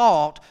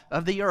salt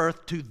of the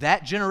earth to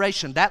that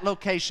generation, that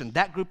location,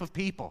 that group of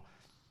people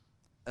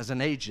as an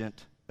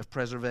agent of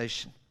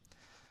preservation.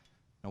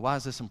 Now, why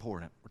is this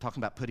important? We're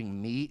talking about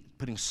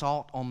putting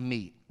salt on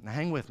meat. Now,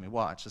 hang with me.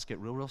 Watch. Let's get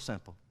real, real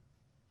simple.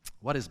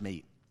 What is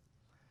meat?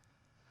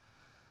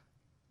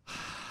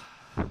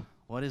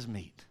 What is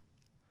meat?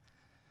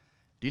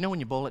 Do you know when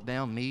you boil it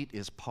down, meat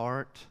is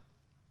part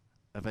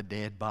of a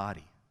dead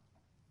body?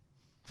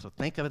 So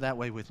think of it that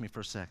way with me for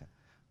a second.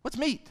 What's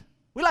meat?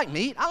 We like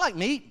meat. I like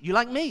meat. You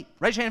like meat.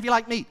 Raise your hand if you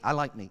like meat. I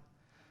like meat.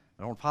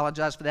 I don't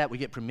apologize for that. We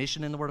get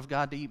permission in the Word of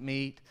God to eat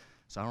meat.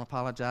 So I don't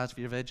apologize if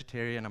you're a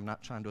vegetarian. I'm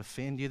not trying to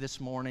offend you this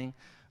morning.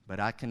 But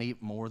I can eat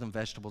more than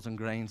vegetables and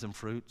grains and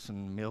fruits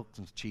and milk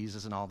and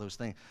cheeses and all those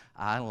things.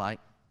 I like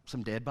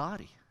some dead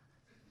body.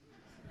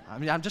 I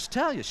mean, I'm just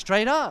telling you,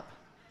 straight up.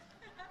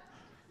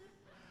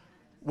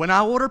 When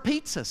I order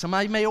pizza,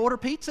 somebody may order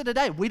pizza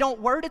today. We don't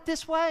word it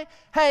this way.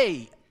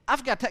 Hey,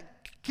 I've got to,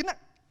 can I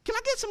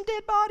get some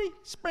dead body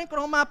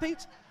sprinkled on my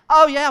pizza?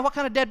 Oh, yeah, what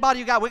kind of dead body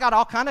you got? We got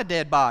all kind of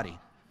dead body.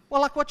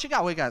 Well, like what you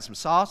got? We got some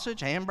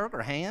sausage,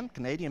 hamburger, ham,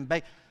 Canadian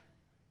bacon.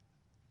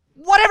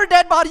 Whatever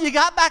dead body you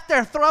got back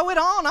there, throw it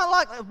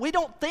on. We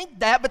don't think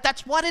that, but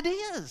that's what it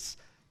is.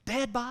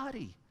 Dead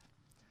body.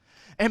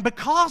 And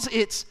because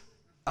it's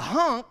a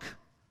hunk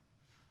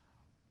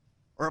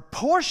or a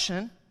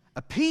portion,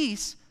 a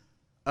piece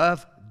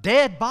of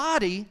dead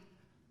body,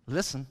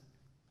 listen,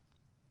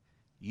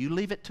 you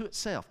leave it to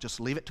itself.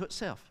 Just leave it to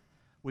itself.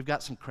 We've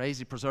got some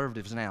crazy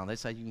preservatives now. They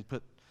say you can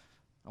put,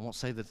 I won't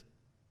say the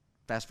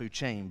fast food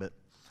chain, but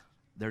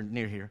they're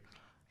near here.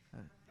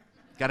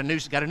 Got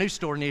a new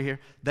store near here.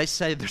 They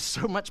say there's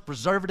so much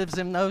preservatives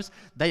in those,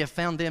 they have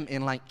found them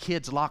in like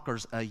kids'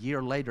 lockers a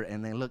year later,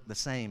 and they look the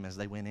same as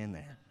they went in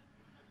there.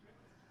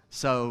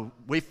 So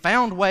we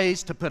found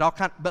ways to put all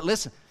kinds, but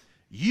listen,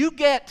 you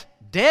get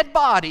dead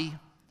body,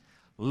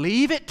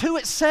 leave it to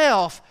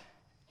itself,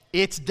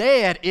 it's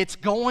dead, it's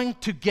going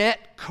to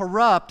get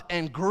corrupt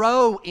and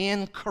grow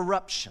in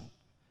corruption.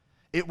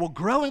 It will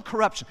grow in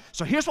corruption.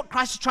 So here's what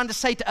Christ is trying to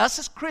say to us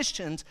as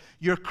Christians.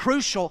 You're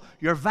crucial,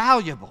 you're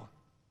valuable.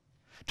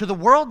 to the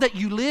world that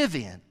you live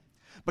in.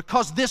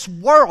 Because this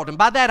world, and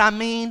by that I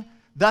mean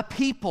the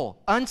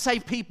people,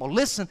 unsaved people,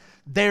 listen,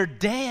 they're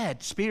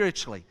dead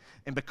spiritually.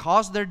 And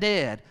because they're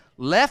dead,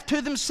 left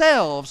to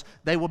themselves,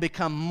 they will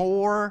become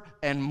more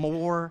and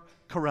more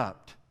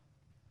corrupt.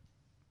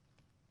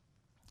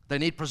 They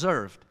need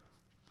preserved.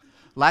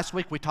 Last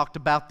week we talked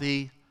about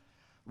the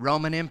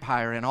Roman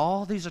Empire and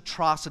all these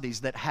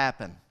atrocities that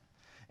happen.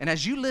 And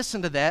as you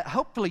listen to that,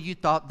 hopefully you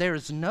thought there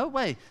is no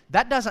way.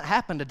 That doesn't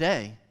happen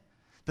today.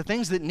 The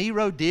things that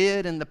Nero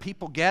did and the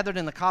people gathered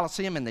in the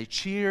Colosseum and they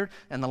cheered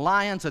and the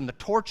lions and the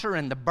torture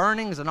and the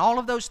burnings and all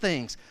of those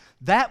things,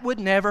 that would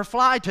never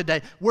fly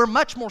today. We're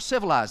much more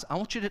civilized. I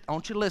want you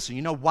to listen.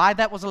 You know why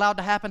that was allowed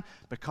to happen?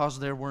 Because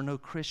there were no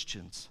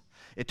Christians.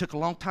 It took a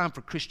long time for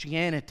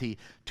Christianity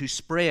to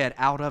spread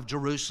out of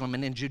Jerusalem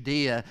and in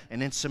Judea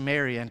and in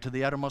Samaria and to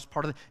the uttermost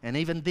part of it. And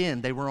even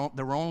then, there were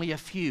only a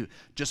few.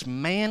 Just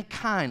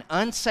mankind,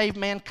 unsaved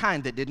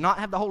mankind that did not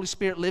have the Holy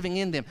Spirit living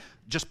in them,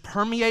 just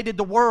permeated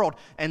the world,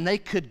 and they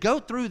could go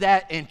through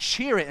that and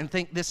cheer it and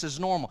think this is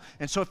normal.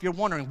 And so if you're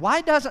wondering,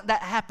 why doesn't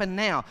that happen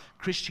now?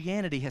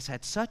 Christianity has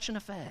had such an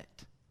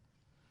effect.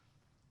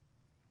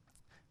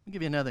 Let me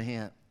give you another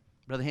hint.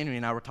 Brother Henry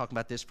and I were talking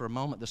about this for a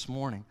moment this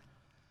morning.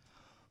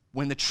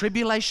 When the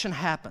tribulation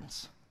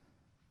happens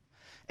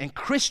and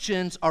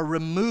Christians are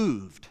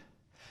removed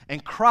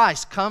and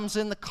Christ comes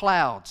in the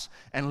clouds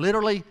and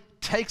literally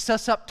takes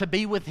us up to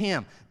be with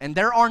Him, and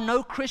there are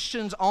no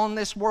Christians on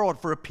this world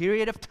for a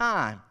period of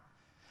time,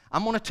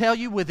 I'm going to tell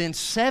you within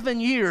 7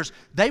 years,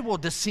 they will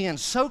descend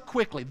so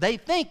quickly. They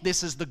think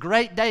this is the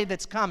great day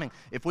that's coming.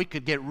 If we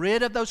could get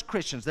rid of those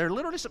Christians, there are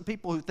literally some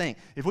people who think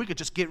if we could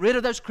just get rid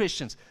of those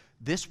Christians,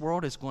 this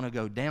world is going to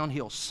go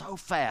downhill so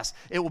fast.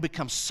 It will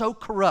become so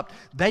corrupt.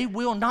 They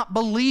will not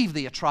believe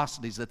the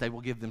atrocities that they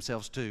will give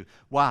themselves to.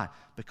 Why?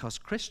 Because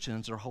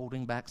Christians are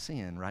holding back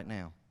sin right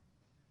now.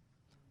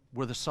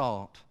 We're the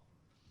salt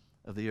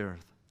of the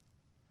earth.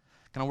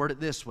 Can I word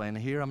it this way? And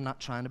here I'm not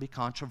trying to be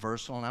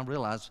controversial, and I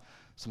realize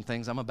some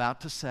things I'm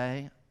about to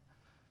say,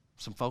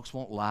 some folks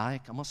won't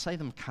like. I'm going to say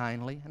them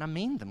kindly, and I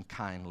mean them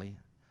kindly,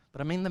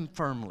 but I mean them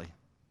firmly.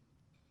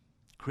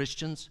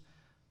 Christians,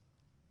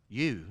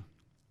 you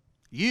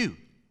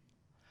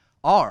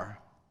are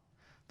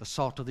the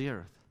salt of the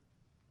earth.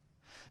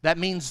 That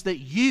means that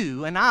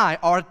you and I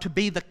are to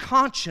be the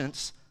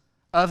conscience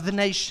of the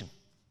nation.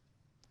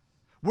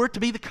 We're to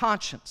be the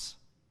conscience.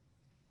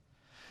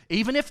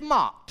 Even if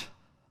mocked,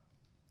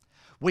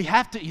 we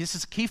have to, this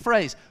is a key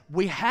phrase,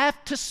 we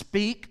have to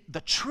speak the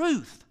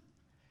truth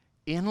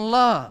in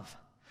love.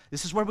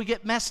 This is where we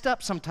get messed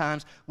up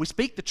sometimes. We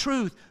speak the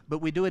truth, but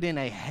we do it in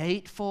a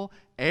hateful,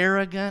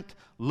 arrogant,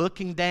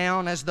 looking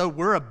down as though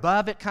we're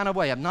above it kind of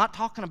way. I'm not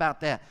talking about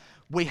that.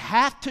 We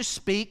have to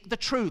speak the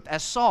truth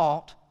as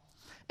salt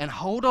and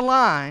hold a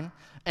line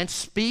and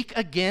speak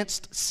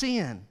against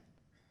sin.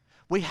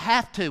 We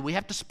have to. We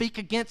have to speak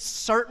against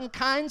certain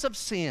kinds of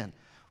sin.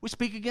 We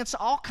speak against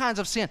all kinds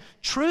of sin.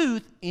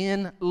 Truth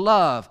in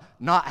love,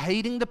 not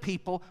hating the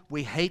people,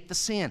 we hate the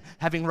sin.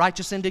 Having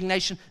righteous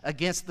indignation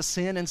against the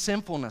sin and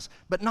sinfulness,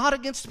 but not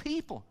against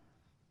people.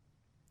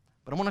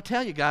 But I want to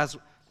tell you guys,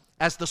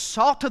 as the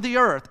salt of the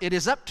earth, it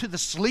is up to the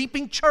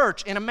sleeping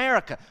church in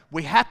America.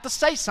 We have to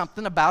say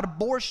something about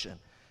abortion.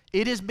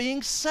 It is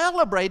being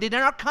celebrated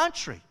in our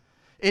country.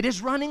 It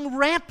is running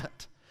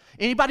rampant.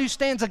 Anybody who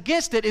stands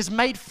against it is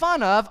made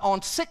fun of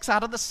on 6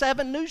 out of the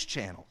 7 news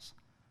channels.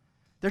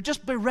 They're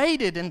just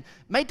berated and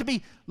made to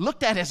be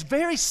looked at as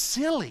very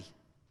silly.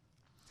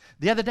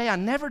 The other day, I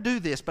never do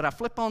this, but I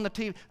flip on the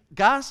TV.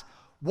 Guys,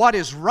 what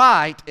is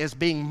right is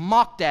being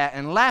mocked at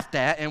and laughed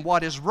at, and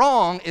what is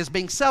wrong is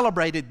being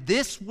celebrated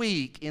this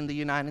week in the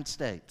United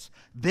States.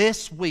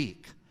 This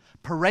week.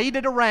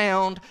 Paraded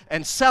around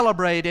and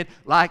celebrated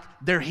like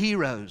they're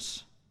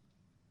heroes.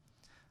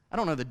 I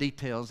don't know the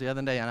details the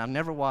other day, and I've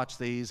never watched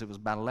these. It was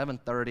about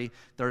 11:30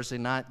 Thursday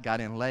night,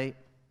 got in late.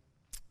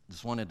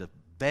 Just wanted to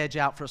veg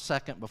out for a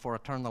second before I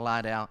turned the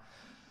light out.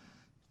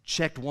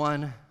 Checked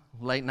one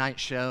late night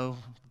show,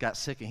 got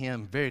sick of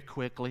him very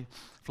quickly.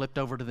 Flipped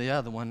over to the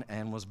other one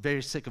and was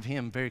very sick of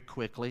him very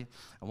quickly.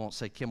 I won't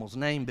say Kimmel's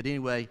name, but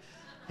anyway,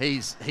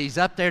 he's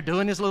up there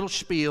doing his little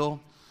spiel.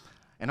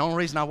 And the only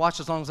reason I watched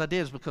as long as I did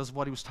is because of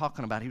what he was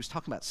talking about. He was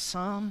talking about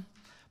some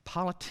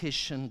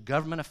politician,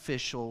 government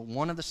official,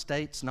 one of the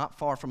states not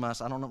far from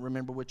us. I don't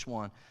remember which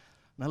one.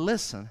 Now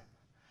listen,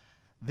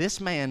 this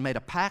man made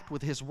a pact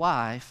with his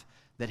wife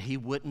that he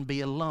wouldn't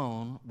be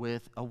alone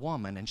with a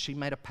woman. And she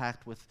made a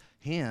pact with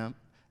him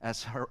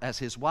as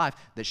his wife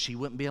that she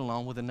wouldn't be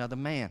alone with another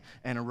man.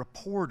 And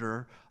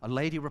a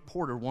lady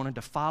reporter wanted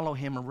to follow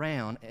him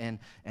around, and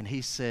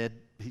he said,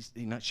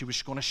 she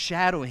was going to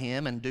shadow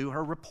him and do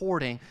her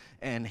reporting,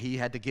 and he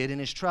had to get in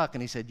his truck,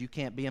 and he said, "You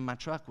can't be in my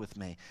truck with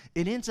me."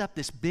 It ends up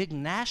this big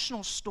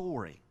national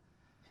story.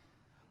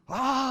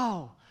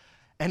 Oh,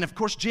 and of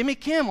course Jimmy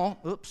Kimmel,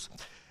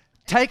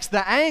 takes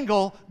the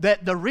angle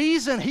that the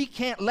reason he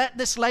can't let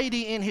this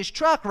lady in his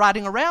truck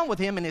riding around with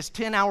him in his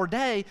 10-hour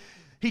day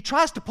He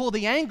tries to pull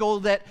the angle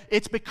that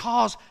it's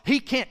because he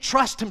can't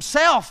trust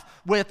himself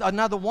with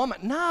another woman.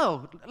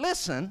 No,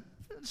 listen,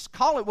 let's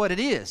call it what it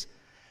is.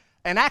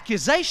 An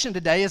accusation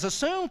today is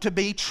assumed to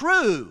be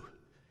true.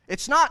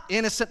 It's not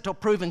innocent till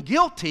proven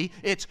guilty.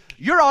 It's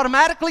you're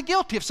automatically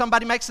guilty if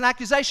somebody makes an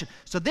accusation.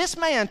 So this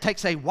man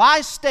takes a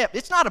wise step.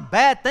 It's not a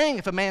bad thing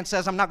if a man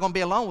says, I'm not going to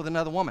be alone with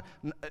another woman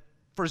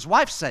for his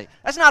wife's sake.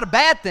 That's not a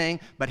bad thing,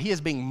 but he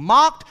is being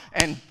mocked,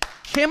 and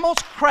Kimmel's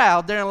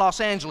crowd there in Los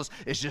Angeles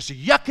is just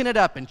yucking it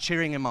up and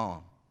cheering him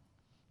on.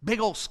 Big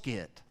old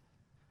skit.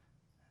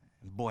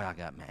 And boy, I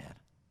got mad.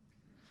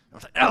 I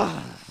was like,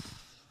 ugh.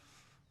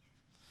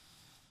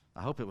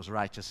 I hope it was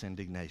righteous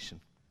indignation.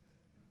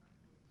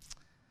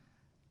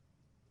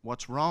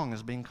 What's wrong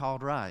is being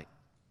called right.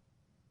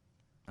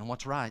 And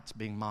what's right is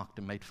being mocked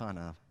and made fun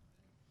of.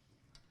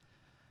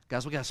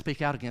 Guys, we got to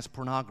speak out against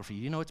pornography.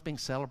 You know it's being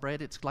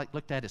celebrated. It's like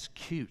looked at as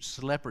cute.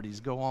 Celebrities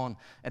go on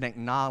and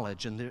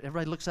acknowledge, and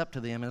everybody looks up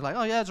to them and is like,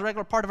 oh yeah, it's a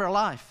regular part of our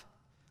life.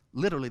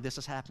 Literally, this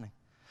is happening.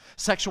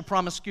 Sexual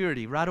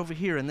promiscuity, right over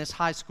here in this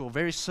high school,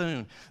 very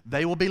soon,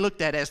 they will be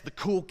looked at as the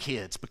cool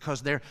kids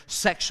because they're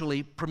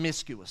sexually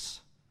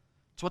promiscuous.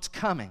 It's what's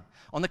coming.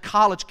 On the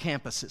college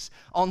campuses,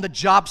 on the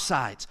job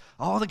sites,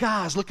 all the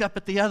guys look up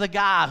at the other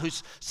guy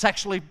who's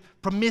sexually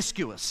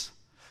promiscuous.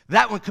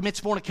 That one commits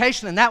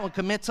fornication and that one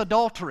commits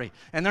adultery.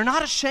 And they're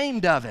not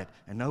ashamed of it.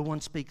 And no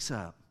one speaks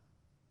up.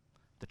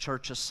 The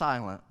church is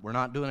silent. We're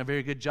not doing a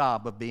very good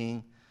job of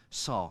being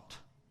salt.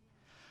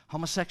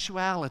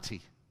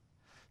 Homosexuality.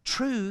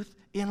 Truth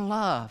in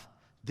love.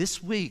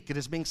 This week it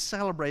is being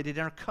celebrated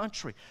in our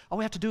country. All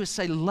we have to do is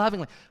say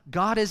lovingly,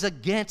 God is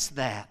against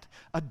that.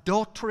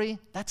 Adultery,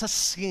 that's a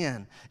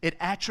sin. It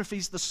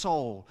atrophies the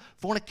soul.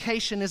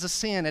 Fornication is a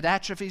sin. It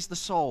atrophies the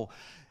soul.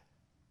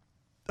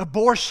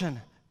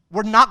 Abortion,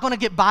 we're not going to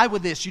get by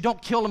with this. You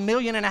don't kill 1.5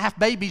 million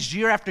babies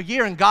year after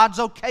year and God's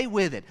okay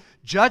with it.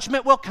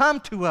 Judgment will come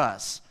to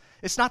us.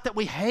 It's not that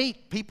we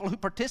hate people who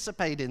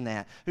participate in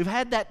that, who've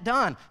had that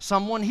done.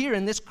 Someone here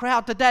in this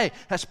crowd today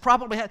has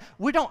probably had,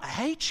 we don't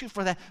hate you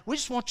for that. We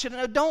just want you to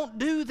know, don't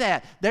do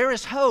that. There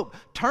is hope.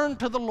 Turn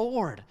to the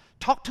Lord.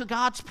 Talk to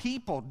God's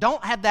people.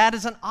 Don't have that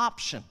as an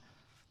option.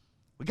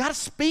 We've got to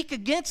speak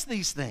against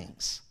these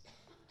things.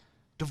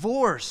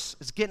 Divorce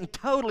is getting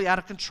totally out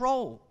of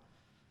control.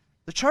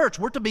 The church,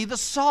 we're to be the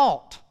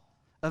salt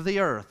of the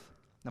earth.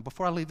 Now,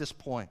 before I leave this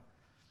point,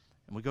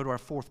 and we go to our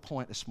fourth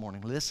point this morning,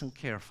 listen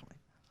carefully.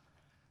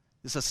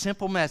 It's a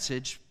simple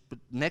message, but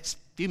next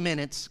few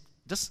minutes,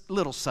 just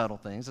little subtle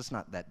things. It's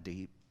not that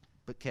deep,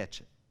 but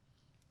catch it.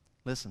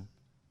 Listen.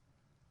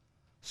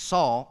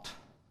 Salt,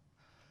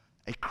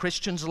 a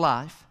Christian's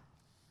life,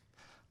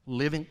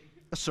 living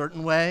a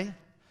certain way,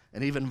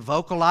 and even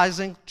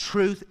vocalizing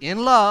truth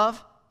in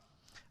love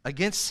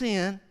against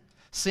sin,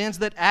 sins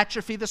that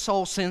atrophy the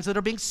soul, sins that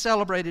are being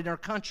celebrated in our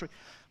country.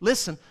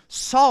 Listen,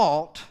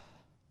 salt,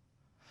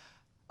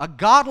 a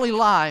godly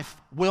life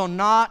will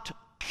not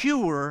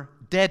cure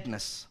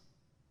deadness.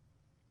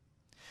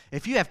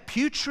 If you have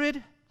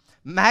putrid,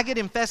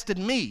 maggot-infested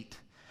meat,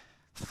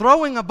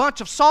 throwing a bunch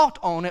of salt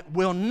on it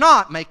will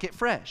not make it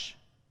fresh.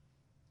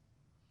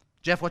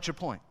 Jeff, what's your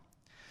point?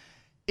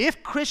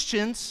 If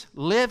Christians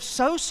live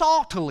so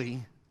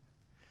saltily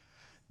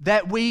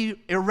that we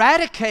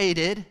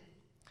eradicated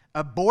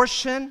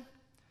abortion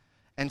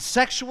and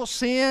sexual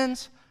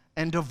sins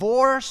and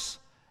divorce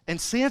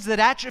and sins that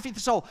atrophy the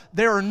soul,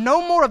 there are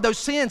no more of those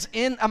sins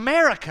in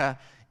America,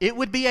 it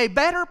would be a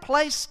better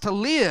place to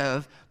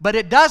live, but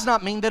it does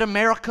not mean that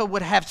America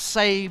would have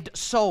saved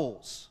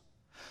souls.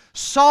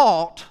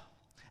 Salt,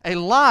 a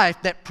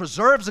life that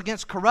preserves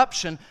against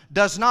corruption,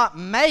 does not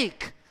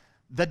make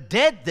the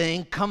dead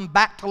thing come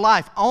back to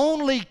life.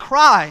 Only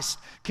Christ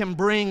can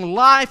bring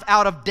life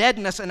out of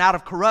deadness and out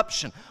of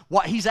corruption.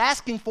 What He's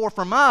asking for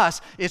from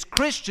us is,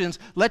 Christians,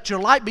 let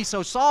your light be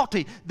so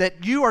salty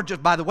that you are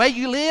just, by the way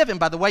you live and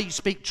by the way you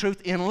speak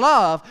truth in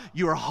love,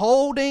 you are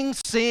holding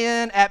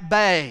sin at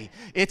bay.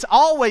 It's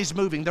always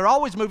moving. They're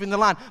always moving the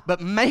line.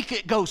 But make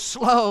it go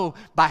slow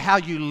by how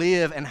you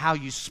live and how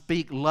you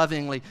speak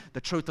lovingly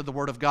the truth of the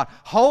Word of God.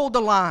 Hold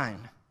the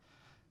line.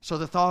 So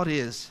the thought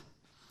is,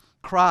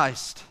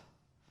 Christ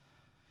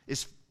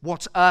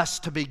wants us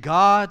to be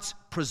God's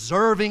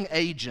preserving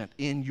agent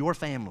in your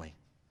family,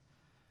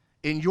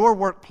 in your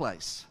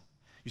workplace.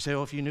 You say,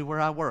 oh, if you knew where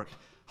I worked.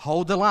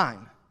 Hold the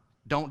line.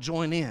 Don't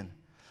join in.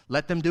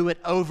 Let them do it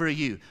over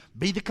you.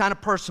 Be the kind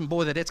of person,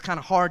 boy, that it's kind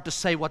of hard to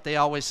say what they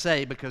always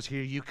say because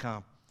here you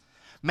come.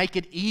 Make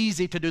it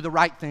easy to do the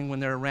right thing when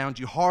they're around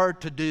you. Hard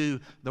to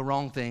do the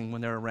wrong thing when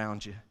they're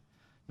around you.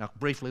 Now,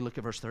 briefly look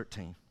at verse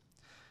 13.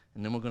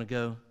 And then we're going to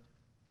go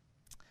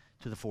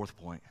to the fourth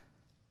point.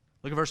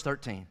 Look at verse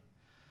 13.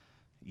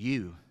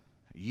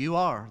 You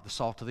are the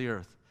salt of the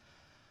earth.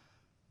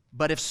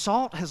 But if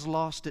salt has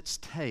lost its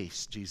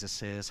taste, Jesus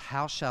says,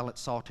 how shall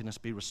its saltiness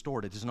be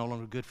restored? It is no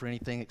longer good for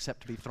anything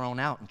except to be thrown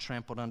out and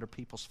trampled under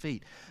people's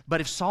feet.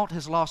 But if salt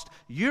has lost,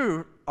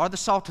 you are the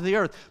salt of the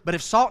earth. But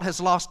if salt has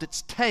lost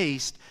its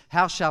taste,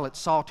 how shall its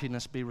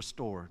saltiness be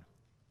restored?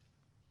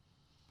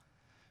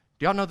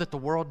 Do y'all know that the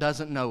world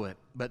doesn't know it,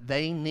 but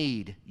they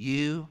need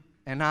you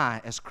and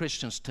I as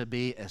Christians to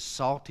be as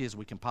salty as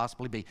we can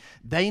possibly be.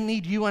 They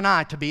need you and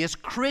I to be as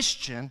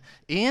Christian,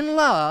 in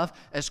love,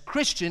 as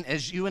Christian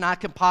as you and I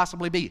can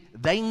possibly be.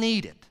 They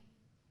need it.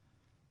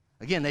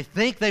 Again, they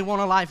think they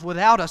want a life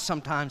without us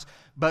sometimes,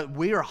 but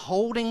we are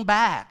holding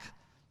back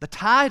the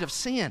tide of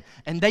sin,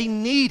 and they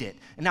need it.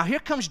 And now here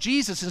comes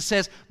Jesus and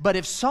says, but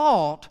if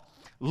salt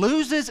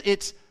loses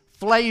its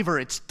flavor,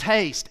 its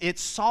taste,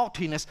 its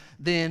saltiness,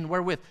 then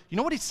wherewith? You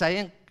know what he's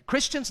saying?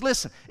 Christians,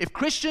 listen, if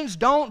Christians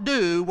don't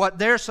do what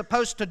they're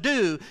supposed to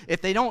do,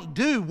 if they don't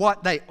do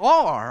what they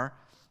are,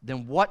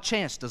 then what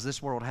chance does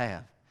this world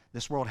have?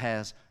 This world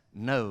has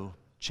no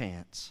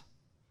chance.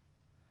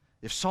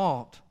 If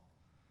salt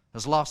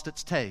has lost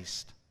its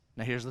taste,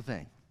 now here's the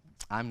thing.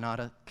 I'm not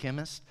a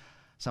chemist.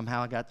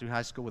 Somehow I got through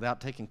high school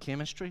without taking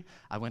chemistry.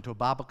 I went to a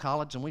Bible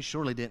college, and we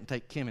surely didn't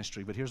take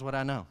chemistry, but here's what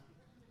I know.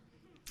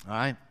 All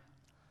right?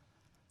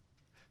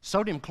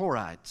 Sodium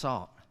chloride,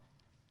 salt.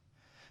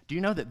 Do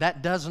you know that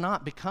that does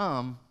not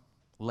become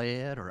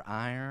lead or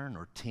iron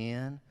or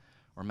tin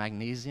or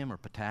magnesium or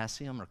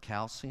potassium or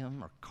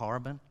calcium or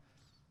carbon?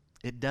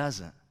 It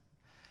doesn't.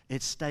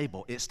 It's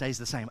stable. It stays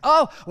the same.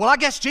 Oh, well, I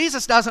guess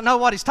Jesus doesn't know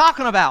what he's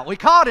talking about. We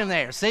caught him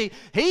there. See,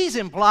 he's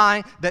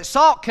implying that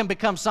salt can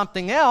become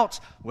something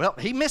else. Well,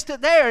 he missed it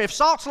there. If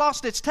salt's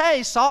lost its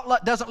taste,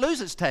 salt doesn't lose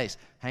its taste.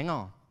 Hang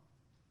on.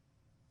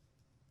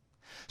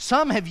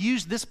 Some have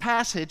used this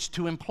passage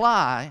to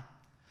imply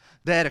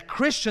that a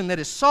Christian that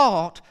is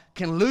salt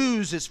can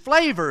lose its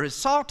flavor, its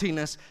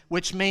saltiness,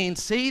 which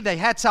means, see, they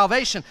had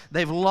salvation,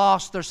 they've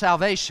lost their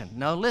salvation.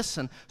 No,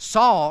 listen,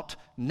 salt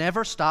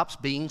never stops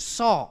being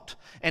salt,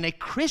 and a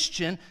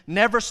Christian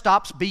never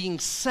stops being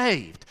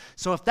saved.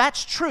 So if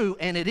that's true,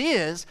 and it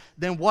is,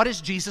 then what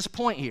is Jesus'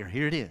 point here?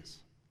 Here it is.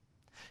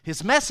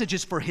 His message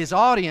is for his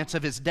audience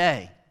of his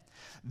day.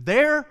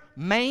 Their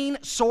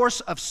main source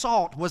of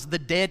salt was the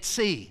Dead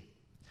Sea.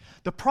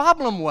 The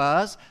problem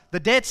was the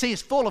Dead Sea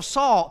is full of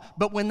salt,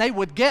 but when they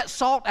would get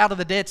salt out of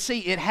the Dead Sea,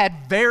 it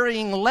had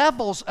varying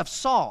levels of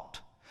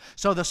salt.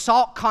 So the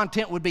salt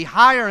content would be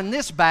higher in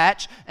this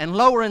batch and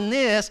lower in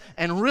this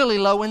and really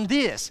low in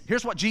this.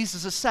 Here's what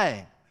Jesus is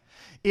saying.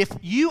 If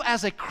you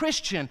as a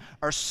Christian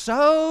are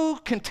so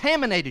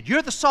contaminated,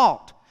 you're the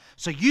salt,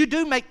 so you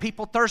do make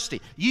people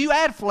thirsty. You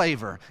add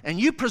flavor and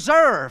you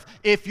preserve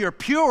if you're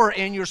pure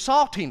in your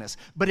saltiness.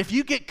 But if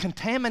you get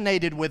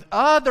contaminated with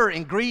other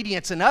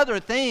ingredients and other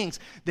things,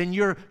 then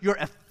your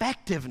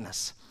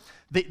effectiveness,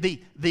 the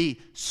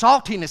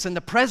saltiness and the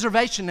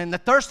preservation and the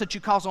thirst that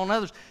you cause on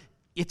others,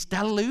 it's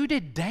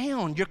diluted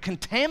down. You're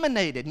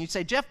contaminated. And you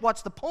say, Jeff,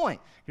 what's the point?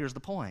 Here's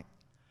the point.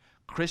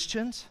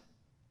 Christians,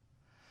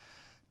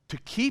 to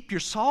keep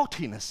your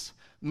saltiness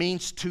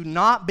means to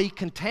not be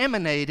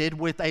contaminated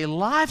with a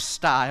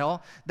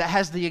lifestyle that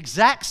has the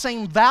exact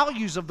same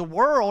values of the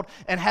world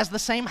and has the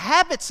same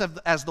habits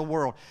as the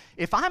world.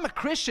 If I'm a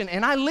Christian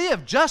and I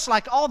live just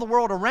like all the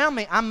world around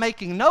me, I'm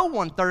making no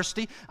one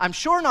thirsty, I'm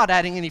sure not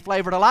adding any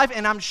flavor to life,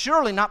 and I'm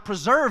surely not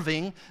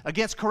preserving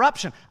against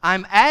corruption.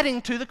 I'm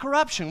adding to the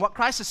corruption. What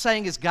Christ is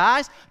saying is,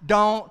 guys,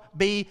 don't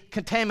be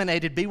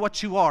contaminated. Be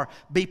what you are.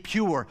 Be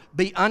pure.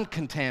 Be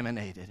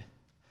uncontaminated.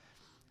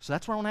 So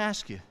that's what I want to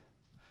ask you.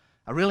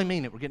 I really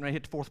mean it. We're getting ready to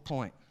hit the fourth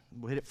point.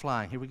 We'll hit it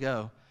flying. Here we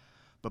go.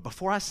 But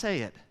before I say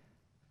it,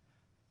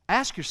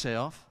 ask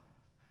yourself,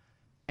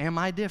 am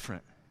I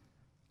different?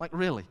 Like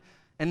really.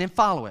 And then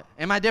follow it.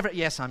 Am I different?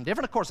 Yes, I'm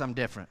different. Of course I'm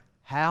different.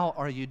 How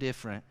are you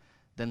different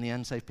than the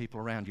unsaved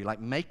people around you?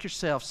 Like make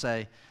yourself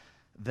say,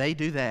 they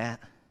do that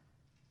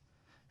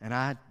and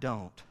I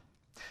don't.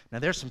 Now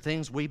there's some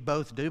things we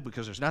both do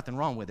because there's nothing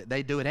wrong with it.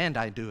 They do it and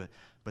I do it.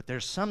 But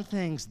there's some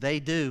things they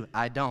do,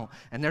 I don't.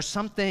 And there's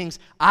some things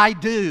I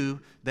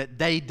do that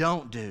they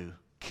don't do.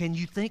 Can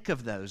you think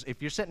of those?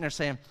 If you're sitting there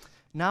saying,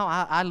 no,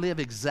 I live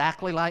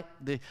exactly like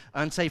the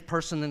unsaved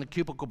person in the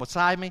cubicle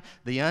beside me,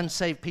 the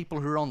unsaved people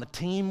who are on the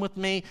team with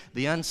me,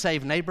 the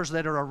unsaved neighbors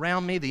that are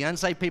around me, the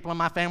unsaved people in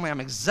my family,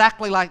 I'm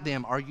exactly like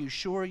them. Are you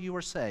sure you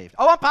are saved?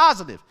 Oh, I'm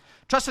positive.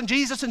 Trust in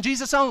Jesus and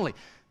Jesus only.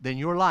 Then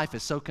your life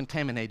is so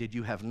contaminated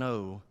you have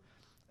no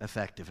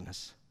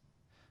effectiveness.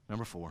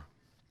 Number 4.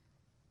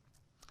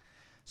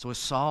 So as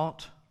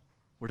salt,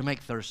 we're to make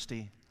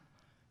thirsty,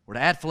 we're to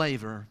add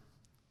flavor,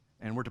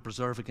 and we're to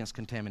preserve against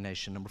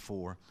contamination. Number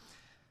 4,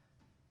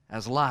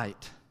 as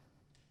light,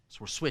 so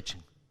we're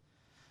switching.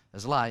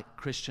 As light,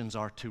 Christians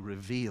are to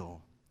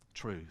reveal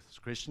truth. As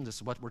Christians, this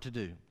is what we're to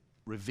do,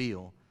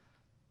 reveal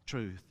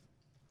truth.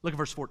 Look at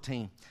verse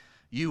 14.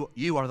 You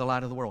are the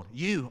light of the world.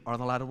 You are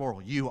the light of the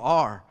world. You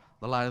are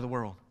the light of the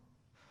world.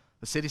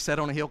 The city set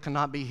on a hill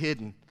cannot be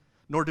hidden.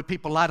 Nor do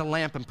people light a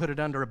lamp and put it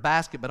under a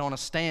basket, but on a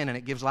stand, and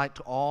it gives light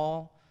to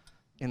all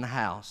in the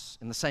house.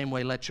 In the same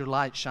way, let your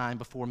light shine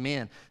before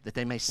men, that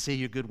they may see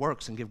your good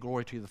works and give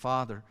glory to the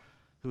Father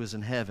who is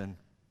in heaven.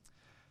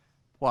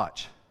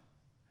 Watch.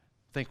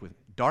 Think with me.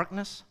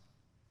 Darkness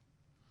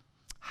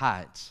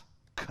hides,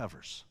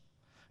 covers.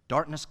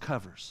 Darkness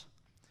covers.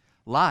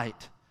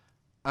 Light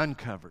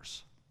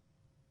uncovers.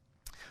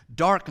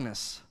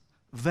 Darkness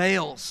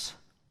veils.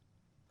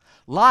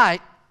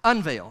 Light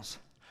unveils.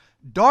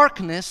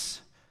 Darkness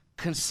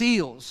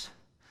conceals.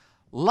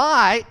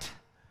 Light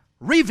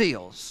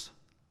reveals.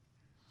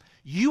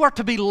 You are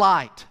to be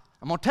light.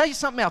 I'm going to tell you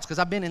something else, because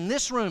I've been in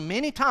this room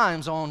many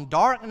times on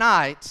dark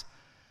nights,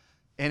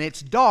 and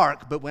it's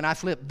dark, but when I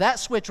flip that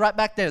switch right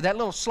back there, that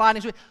little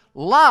sliding switch,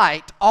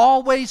 light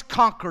always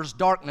conquers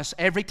darkness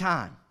every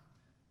time.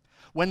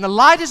 When the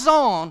light is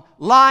on,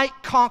 light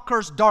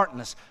conquers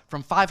darkness.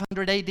 From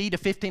 500 AD to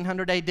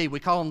 1500 AD, we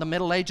call them the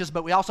Middle Ages,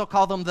 but we also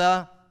call them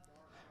the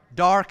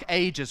Dark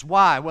Ages.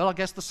 Why? Well, I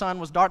guess the sun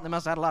was dark and they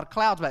must have had a lot of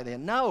clouds back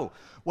then. No.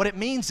 What it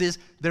means is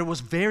there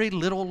was very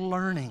little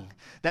learning.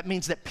 That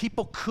means that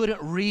people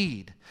couldn't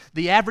read.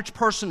 The average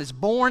person is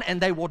born and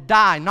they will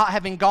die not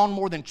having gone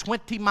more than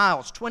 20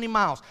 miles. 20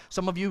 miles.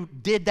 Some of you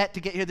did that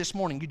to get here this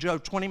morning. You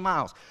drove 20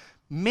 miles.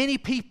 Many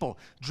people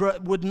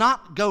would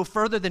not go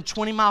further than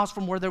 20 miles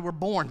from where they were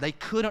born. They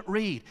couldn't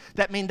read.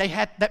 That means they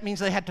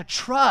had to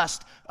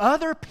trust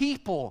other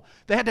people.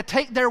 They had to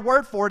take their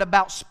word for it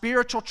about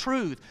spiritual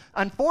truth.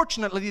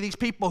 Unfortunately, these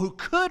people who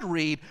could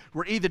read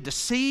were either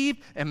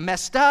deceived and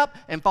messed up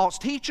and false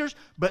teachers,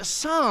 but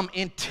some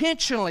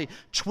intentionally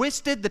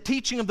twisted the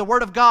teaching of the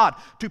Word of God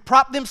to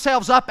prop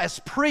themselves up as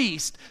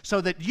priests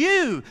so that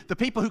you, the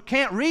people who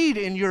can't read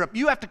in Europe,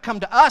 you have to come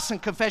to us and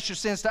confess your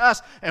sins to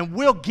us, and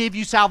we'll give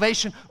you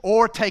salvation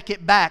or take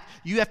it back.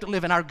 You have to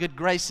live in our good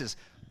graces.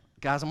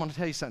 Guys, I'm going to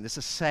tell you something. This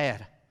is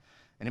sad.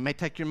 And it may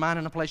take your mind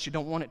in a place you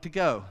don't want it to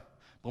go.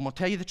 But I'm going to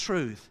tell you the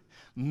truth.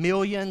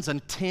 Millions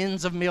and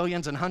tens of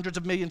millions and hundreds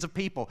of millions of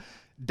people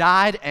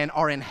died and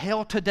are in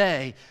hell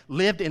today,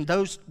 lived in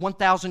those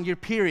 1,000-year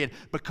period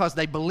because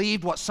they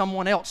believed what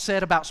someone else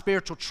said about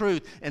spiritual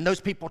truth, and those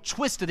people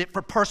twisted it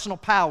for personal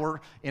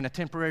power in a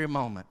temporary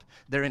moment.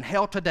 They're in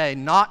hell today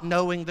not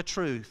knowing the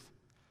truth.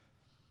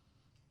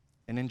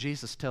 And then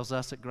Jesus tells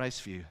us at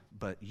Graceview,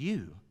 but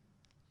you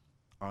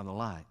are the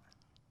light.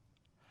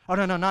 Oh,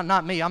 no,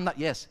 not me. I'm not.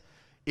 Yes.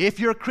 If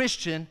you're a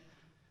Christian,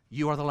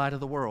 you are the light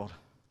of the world.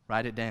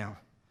 Write it down.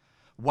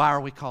 Why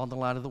are we called the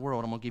light of the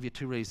world? I'm going to give you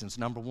two reasons.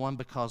 Number one,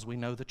 because we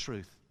know the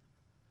truth.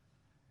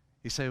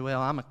 You say, well,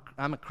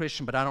 I'm a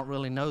Christian, but I don't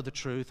really know the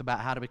truth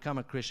about how to become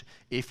a Christian.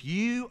 If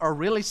you are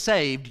really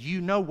saved, you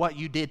know what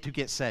you did to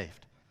get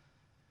saved.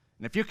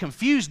 And if you're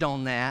confused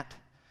on that,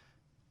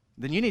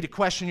 then you need to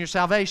question your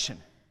salvation.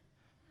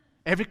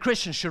 Every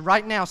Christian should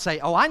right now say,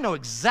 oh, I know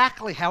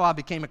exactly how I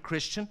became a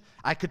Christian.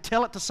 I could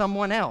tell it to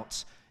someone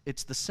else.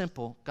 It's the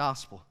simple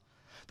gospel.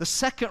 The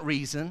second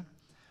reason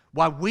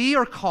why we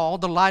are called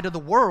the light of the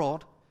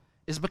world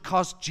is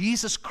because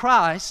Jesus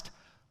Christ,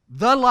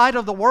 the light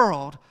of the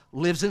world,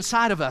 lives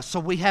inside of us. So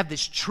we have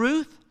this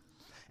truth,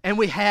 and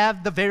we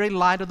have the very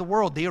light of the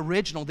world, the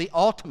original, the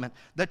ultimate,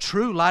 the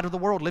true light of the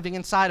world living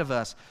inside of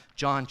us.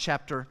 John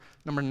chapter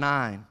number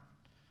 9,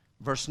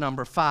 verse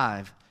number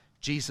 5.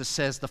 Jesus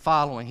says the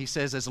following. He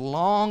says, as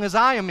long as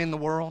I am in the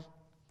world,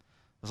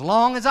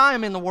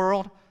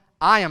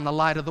 I am the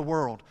light of the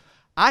world.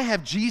 I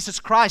have Jesus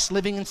Christ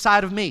living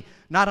inside of me.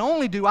 Not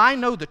only do I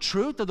know the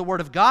truth of the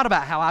Word of God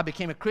about how I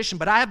became a Christian,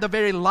 but I have the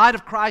very light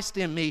of Christ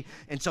in me,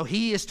 and so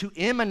He is to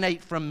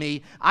emanate from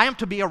me. I am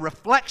to be a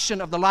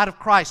reflection of the light of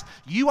Christ.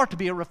 You are to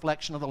be a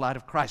reflection of the light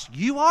of Christ.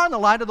 You are the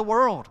light of the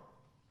world.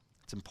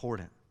 It's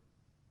important.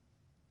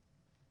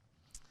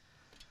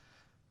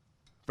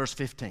 Verse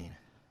 15.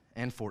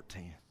 And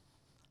 14.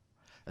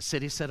 A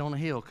city set on a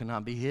hill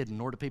cannot be hidden,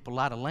 nor do people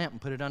light a lamp and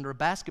put it under a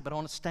basket, but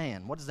on a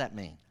stand. What does that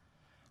mean?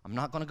 I'm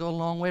not going to go a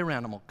long way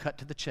around. I'm going to cut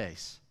to the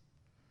chase.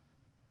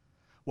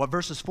 What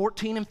verses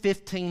 14 and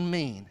 15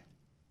 mean,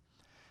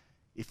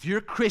 if you're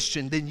a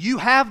Christian, then you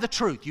have the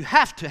truth. You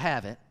have to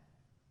have it.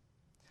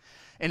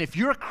 And if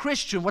you're a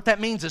Christian, what that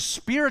means is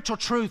spiritual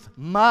truth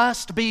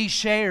must be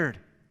shared.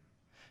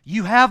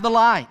 You have the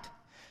light.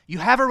 You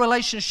have a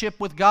relationship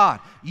with God.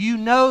 You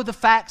know the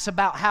facts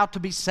about how to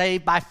be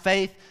saved by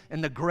faith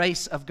and the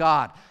grace of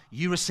God.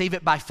 You receive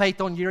it by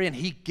faith on your end.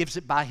 He gives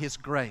it by His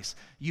grace.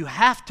 You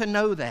have to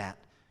know that.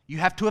 You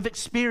have to have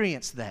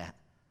experienced that.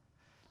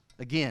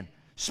 Again,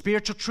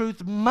 spiritual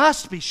truth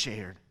must be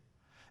shared.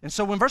 And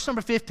so when verse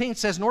number 15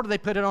 says, nor do they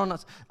put it on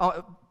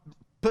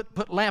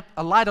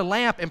light a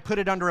lamp and put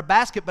it under a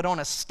basket, but on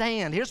a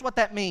stand. Here's what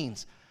that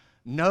means.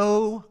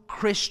 No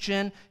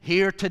Christian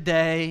here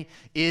today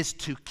is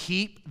to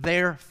keep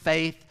their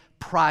faith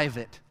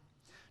private.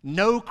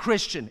 No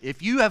Christian,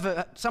 if you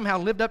have somehow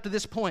lived up to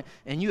this point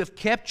and you have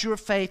kept your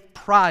faith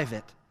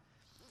private,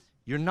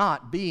 you're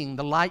not being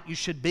the light you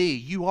should be.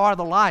 You are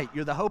the light.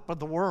 You're the hope of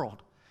the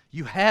world.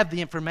 You have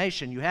the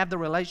information. You have the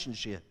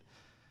relationship.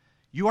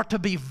 You are to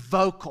be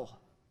vocal.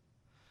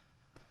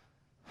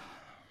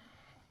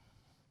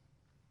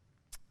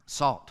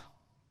 Salt.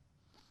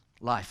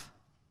 Life.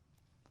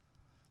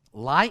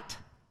 Light,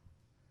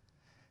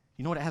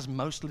 you know what it has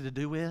mostly to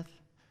do with?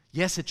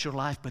 Yes, it's your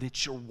life, but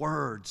it's your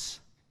words.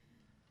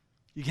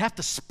 You have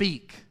to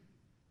speak.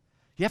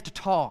 You have to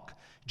talk.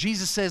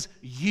 Jesus says,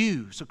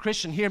 you. So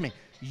Christian, hear me.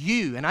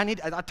 You, and I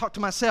talk to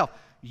myself.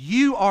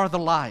 You are the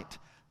light.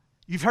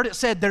 You've heard it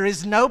said, there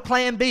is no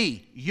plan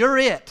B. You're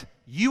it.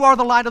 You are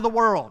the light of the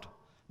world.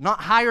 not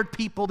hired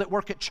people that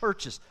work at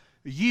churches.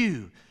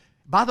 You.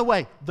 By the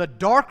way, the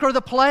darker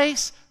the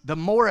place, the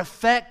more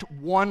effect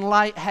one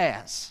light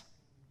has.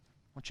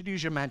 I want you to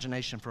use your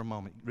imagination for a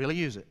moment. Really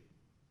use it.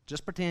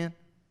 Just pretend.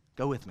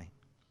 Go with me.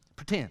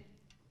 Pretend.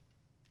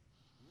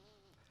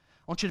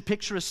 I want you to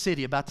picture a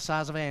city about the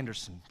size of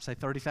Anderson, say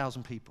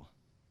 30,000 people.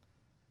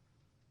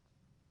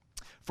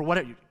 For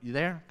whatever, you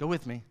there? Go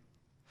with me.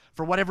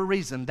 For whatever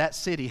reason, that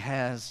city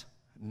has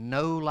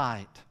no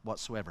light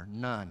whatsoever.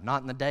 None.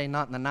 Not in the day,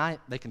 not in the night.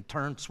 They can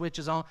turn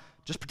switches on.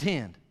 Just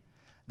pretend.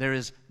 There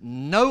is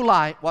no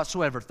light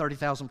whatsoever.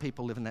 30,000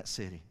 people live in that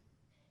city.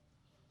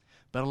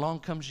 But along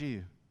comes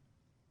you.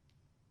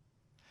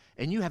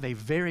 And you have a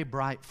very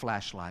bright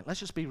flashlight. Let's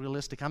just be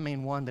realistic. I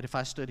mean one that if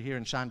I stood here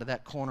and shined to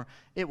that corner,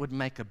 it would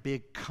make a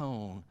big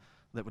cone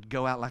that would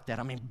go out like that.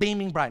 I mean,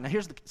 beaming bright. Now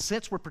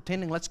since we're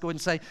pretending, let's go ahead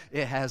and say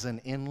it has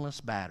an endless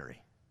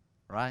battery,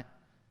 right?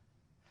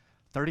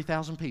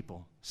 30,000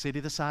 people, city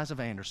the size of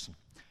Anderson,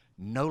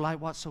 no light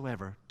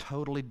whatsoever,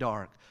 totally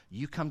dark.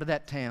 You come to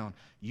that town,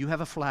 you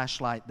have a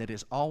flashlight that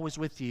is always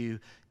with you.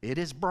 It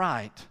is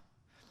bright,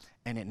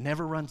 and it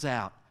never runs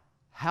out.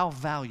 How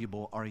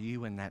valuable are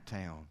you in that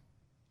town?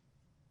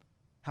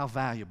 How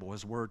valuable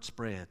as word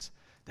spreads.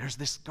 There's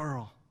this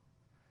girl,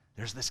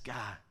 there's this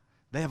guy,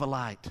 they have a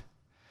light.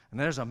 And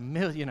there's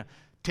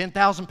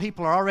 10,000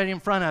 people are already in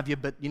front of you,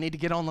 but you need to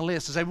get on the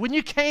list and say, when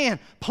you can,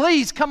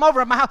 please come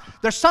over at my house.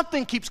 There's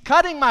something keeps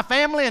cutting my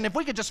family, and if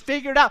we could just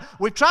figure it out.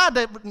 We've tried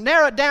to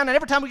narrow it down, and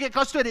every time we get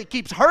close to it, it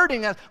keeps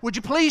hurting us. Would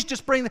you please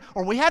just bring them?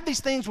 Or we have these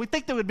things we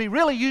think that would be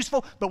really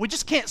useful, but we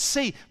just can't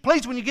see.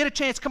 Please, when you get a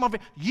chance, come over.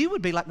 You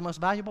would be like the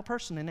most valuable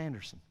person in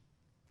Anderson.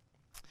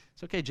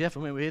 It's okay, Jeff, I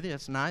went with you.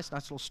 It's nice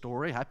little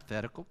story,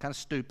 hypothetical, kind of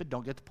stupid.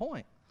 Don't get the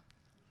point.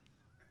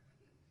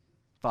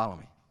 Follow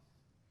me.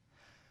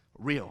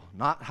 Real,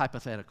 not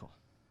hypothetical.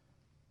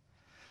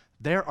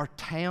 There are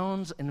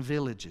towns and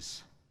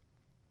villages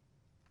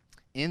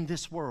in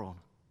this world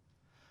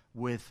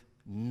with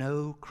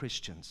no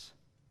Christians.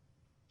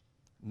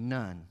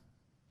 None.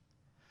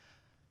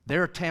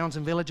 There are towns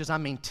and villages,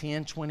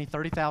 10, 20,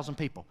 30,000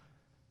 people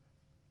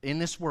in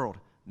this world.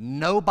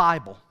 No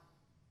Bible.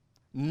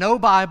 No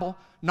Bible,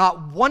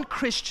 not one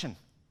Christian.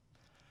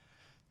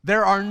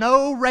 There are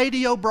no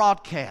radio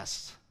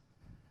broadcasts.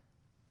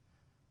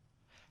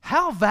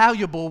 How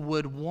valuable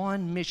would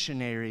one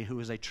missionary who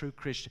is a true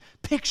Christian,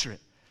 picture it,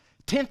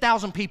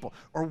 10,000 people,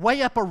 or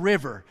way up a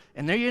river,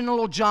 and they're in a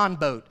little John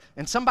boat,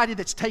 and somebody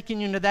that's taking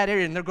you into that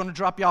area, and they're going to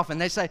drop you off,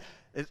 and they say,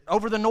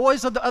 over the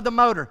noise of the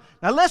motor.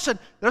 Now listen,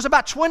 there's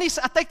about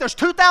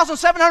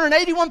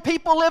 2,781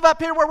 people live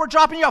up here where we're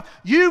dropping you off.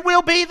 You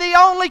will be the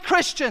only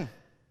Christian.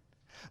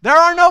 There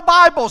are no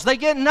Bibles. They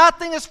get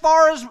nothing as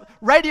far as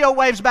radio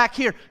waves back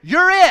here.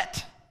 You're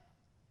it.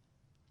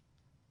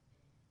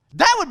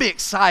 That would be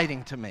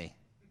exciting to me.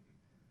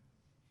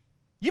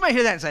 You may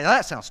hear that and say, oh,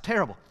 that sounds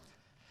terrible.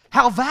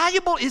 How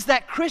valuable is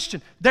that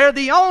Christian? They're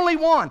the only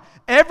one.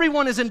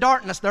 Everyone is in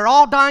darkness. They're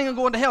all dying and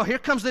going to hell. Here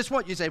comes this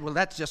one. You say, well,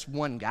 that's just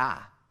one guy.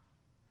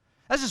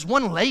 That's just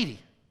one lady.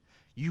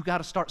 You got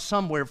to start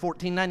somewhere.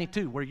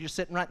 1492, where you're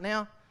sitting right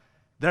now,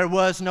 there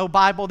was no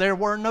Bible. There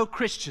were no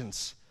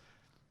Christians.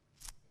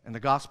 And the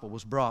gospel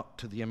was brought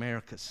to the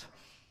Americas.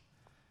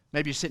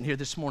 Maybe you're sitting here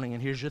this morning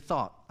and here's your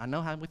thought. I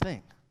know how we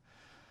think.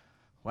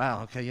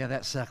 Wow, okay, yeah,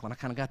 that second one. I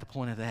kind of got the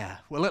point of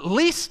that. Well, at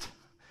least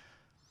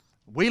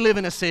we live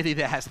in a city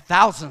that has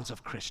thousands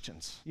of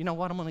Christians. You know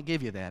what? I'm going to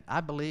give you that.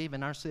 I believe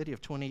in our city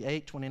of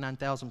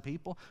 29,000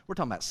 people. We're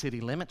talking about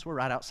city limits. We're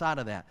right outside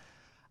of that.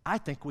 I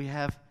think we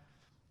have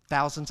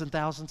thousands and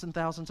thousands and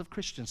thousands of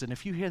Christians. And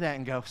if you hear that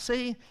and go,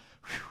 see,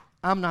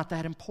 I'm not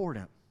that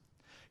important.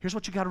 Here's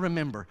what you got to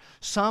remember.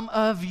 Some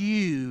of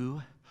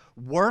you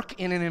work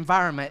in an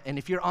environment, and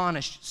if you're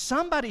honest,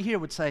 somebody here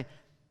would say,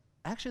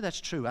 actually, that's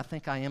true. I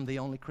think I am the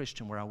only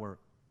Christian where I work.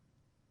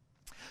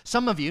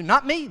 Some of you,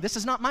 not me, this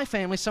is not my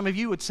family, some of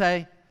you would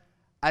say,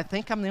 I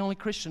think I'm the only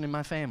Christian in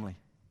my family.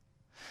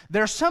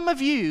 There are some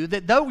of you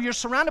that though you're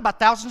surrounded by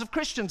thousands of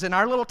Christians in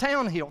our little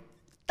town here,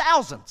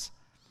 thousands,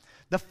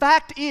 the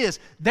fact is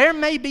there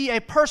may be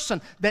a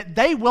person that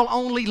they will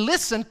only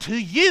listen to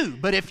you,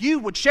 but if you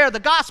would share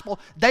the gospel,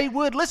 they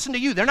would listen to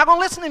you. They're not going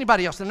to listen to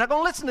anybody else. They're not going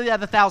to listen to the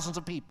other thousands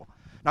of people.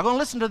 Not going to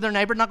listen to their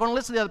neighbor, not going to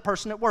listen to the other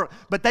person at work,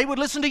 but they would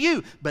listen to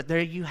you. But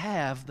there you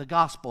have the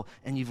gospel,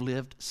 and you've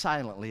lived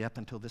silently up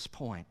until this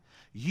point.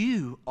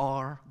 You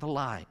are the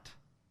light.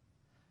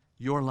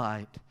 Your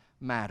light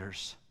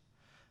matters.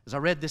 As I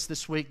read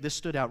this week, this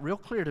stood out real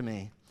clear to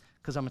me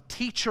because I'm a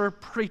teacher,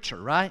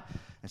 preacher, right?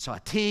 And so I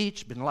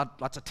teach, been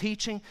lots of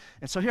teaching,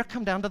 and so here I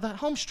come down to the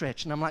home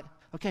stretch, and I'm like,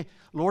 okay,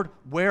 Lord,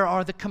 where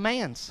are the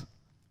commands?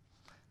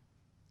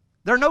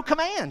 There are no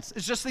commands.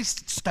 It's just these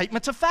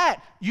statements of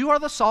fact. You are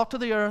the salt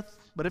of the earth,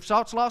 but if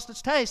salt's lost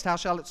its taste, how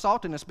shall its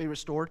saltiness be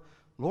restored?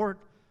 Lord,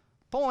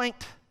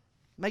 point.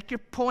 Make your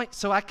point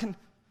so I can.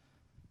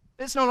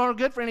 It's no longer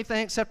good for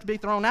anything except to be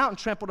thrown out and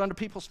trampled under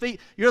people's feet.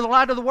 You're the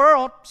light of the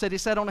world. City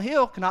set on a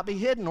hill cannot be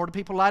hidden, nor do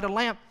people light a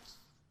lamp.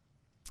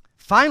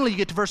 Finally, you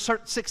get to verse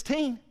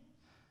 16.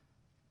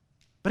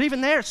 But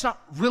even there, it's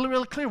not really,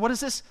 really clear. What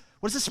does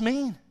this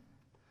mean?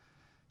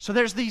 So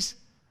there's these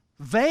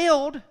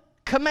veiled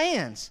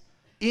commands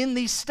in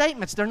these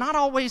statements. They're not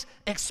always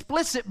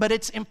explicit, but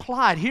it's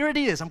implied. Here it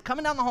is. I'm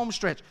coming down the home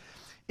stretch.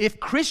 If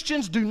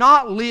Christians do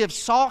not live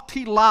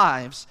salty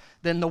lives,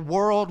 then the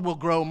world will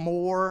grow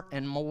more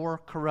and more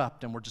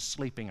corrupt, and we're just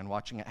sleeping and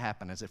watching it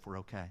happen as if we're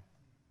okay.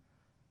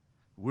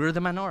 We're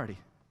the minority.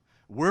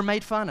 We're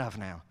made fun of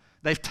now.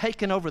 They've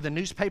taken over the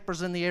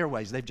newspapers and the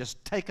airways. They've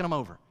just taken them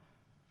over.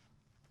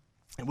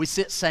 And we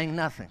sit saying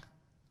nothing.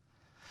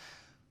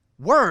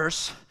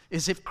 Worse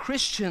is if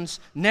Christians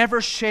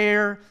never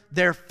share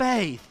their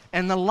faith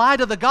and the light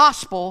of the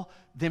gospel,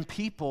 then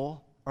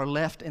people are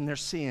left in their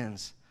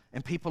sins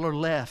and people are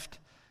left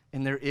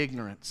in their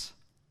ignorance.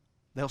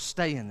 They'll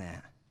stay in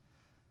that.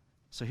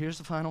 So here's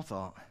the final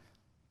thought.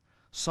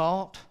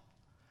 Salt,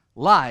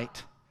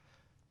 light,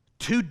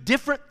 two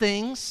different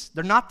things.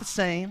 They're not the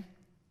same.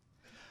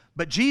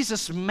 But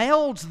Jesus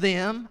melds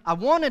them. I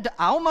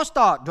almost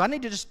thought, do I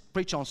need to just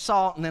preach on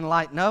salt and then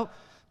light? No.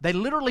 They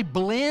literally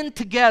blend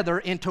together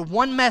into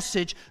one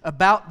message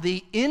about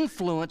the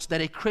influence that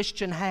a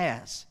Christian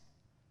has.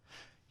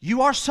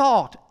 You are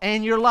salt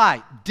and you're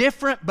light.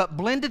 Different but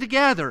blended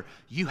together.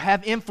 You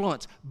have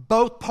influence.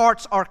 Both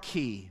parts are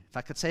key. If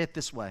I could say it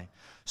this way.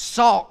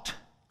 Salt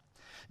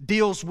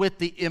deals with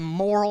the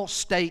immoral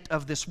state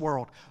of this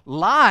world.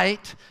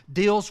 Light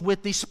deals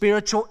with the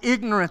spiritual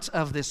ignorance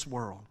of this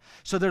world.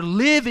 So they're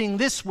living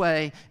this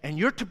way, and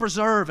you're to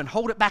preserve and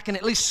hold it back and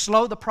at least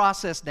slow the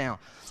process down.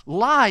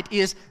 Light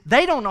is,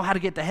 they don't know how to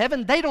get to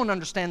heaven. They don't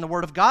understand the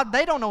Word of God.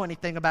 They don't know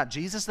anything about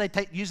Jesus. They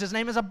use His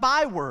name as a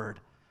byword.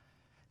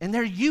 And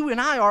there you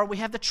and I are, we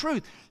have the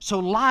truth. So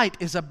light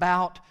is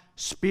about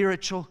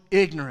spiritual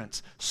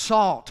ignorance.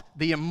 Salt,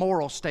 the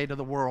immoral state of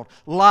the world.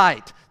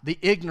 Light, the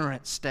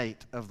ignorant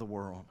state of the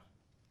world.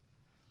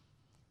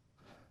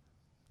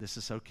 This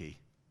is so key.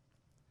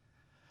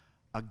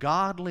 A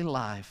godly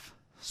life,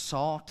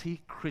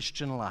 salty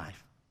Christian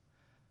life.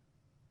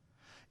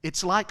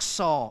 It's like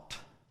salt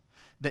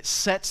that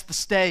sets the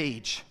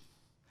stage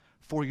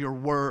for your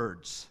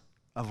words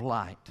of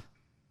light.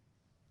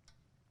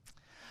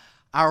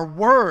 Our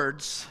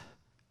words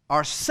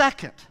are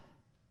second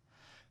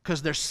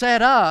because they're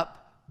set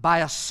up by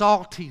a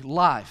salty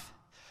life.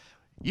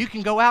 You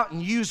can go out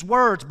and use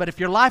words, but if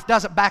your life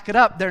doesn't back it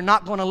up, they're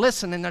not going to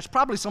listen. And there's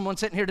probably someone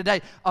sitting here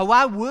today, oh,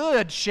 I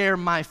would share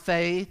my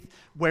faith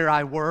where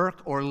I work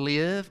or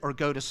live or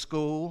go to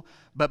school,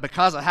 but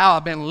because of how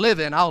I've been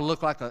living, I'll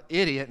look like an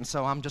idiot, and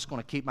so I'm just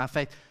going to keep my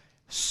faith.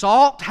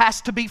 Salt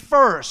has to be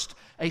first.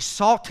 A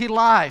salty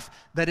life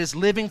that is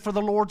living for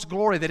the Lord's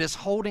glory, that is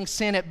holding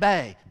sin at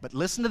bay. But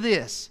listen to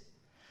this.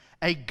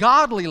 A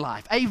godly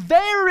life, a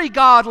very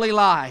godly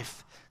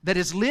life that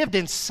is lived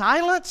in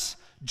silence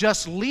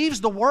just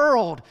leaves the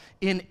world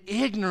in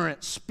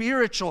ignorant,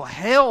 spiritual,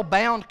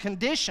 hell-bound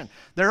condition.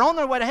 They're on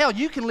their way to hell.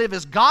 You can live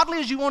as godly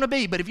as you want to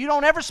be, but if you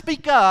don't ever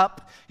speak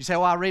up, you say,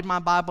 well, I read my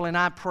Bible and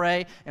I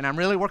pray, and I'm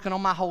really working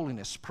on my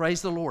holiness.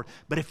 Praise the Lord.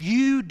 But if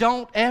you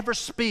don't ever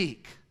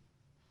speak,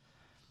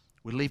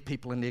 we leave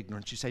people in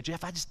ignorance. You say,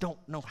 Jeff, I just don't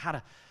know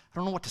I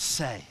don't know what to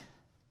say.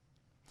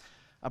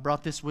 I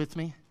brought this with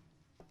me.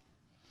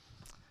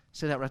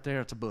 See that right there?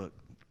 It's a book.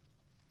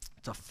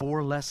 It's a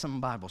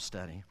 4-lesson Bible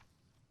study.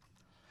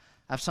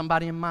 I have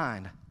somebody in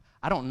mind.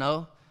 I don't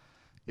know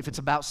if it's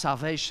about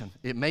salvation.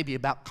 It may be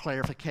about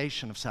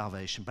clarification of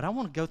salvation, but I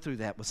want to go through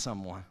that with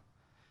someone.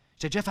 You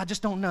say, Jeff, I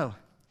just don't know.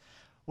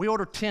 We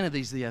ordered 10 of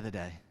these the other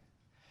day.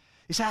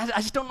 You say,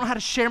 I just don't know how to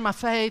share my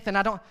faith, and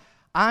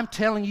I'm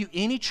telling you,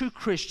 any true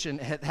Christian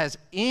has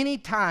any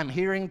time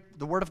hearing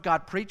the Word of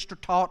God preached or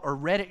taught or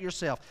read it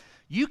yourself,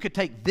 you could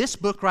take this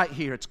book right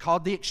here. It's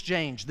called The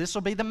Exchange. This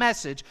will be the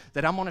message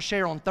that I'm going to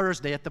share on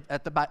Thursday at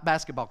the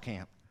basketball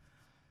camp.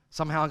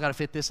 Somehow I got to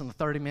fit this in the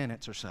 30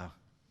 minutes or so.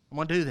 I'm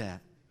going to do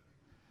that.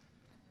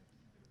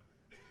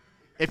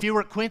 If you were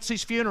at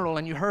Quincy's funeral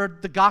and you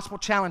heard the gospel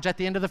challenge at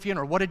the end of the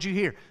funeral, what did you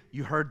hear?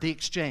 You heard The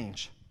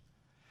Exchange.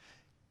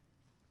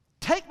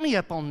 Take me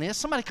up on this.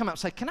 Somebody come up and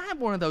say, can I have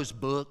one of those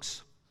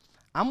books?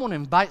 I'm going to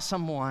invite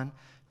someone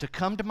to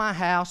come to my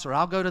house, or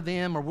I'll go to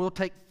them, or we'll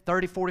take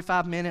 30,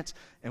 45 minutes,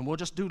 and we'll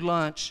just do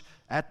lunch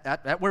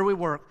at where we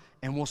work,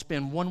 and we'll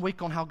spend 1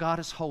 week on how God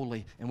is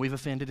holy, and we've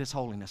offended His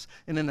holiness.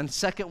 And then the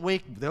second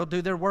week, they'll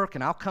do their work,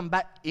 and I'll come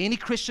back. Any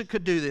Christian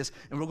could do this,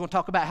 and we're going to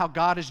talk about how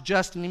God is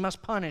just, and He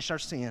must punish our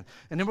sin.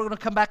 And then we're going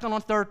to come back on a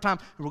third time,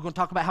 and we're going to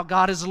talk about how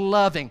God is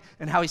loving,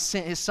 and how He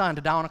sent His Son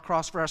to die on a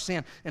cross for our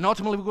sin. And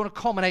ultimately, we're going to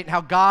culminate in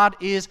how God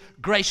is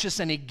gracious,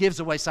 and He gives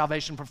away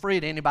salvation for free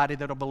to anybody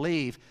that will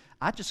believe.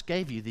 I just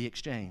gave you The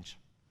Exchange.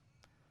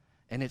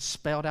 And it's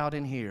spelled out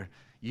in here.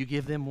 You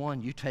give them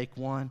one, you take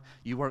one,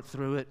 you work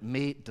through it,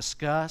 meet,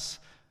 discuss.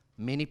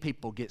 Many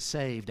people get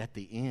saved at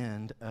the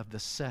end of the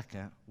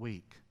second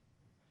week.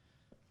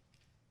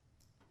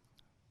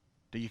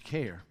 Do you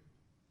care?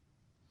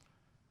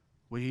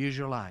 Will you use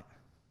your light?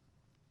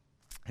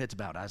 Heads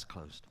bowed, eyes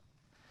closed.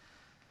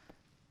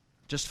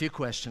 Just a few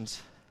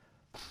questions.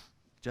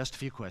 Just a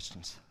few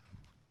questions.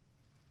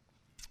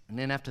 And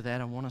then after that,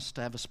 I want us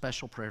to have a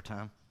special prayer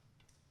time.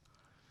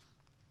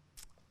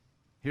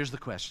 Here's the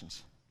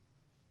questions.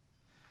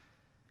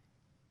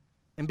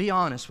 And be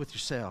honest with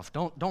yourself.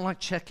 Don't like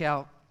check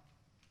out.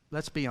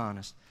 Let's be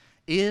honest.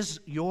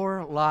 Is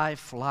your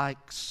life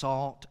like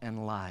salt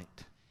and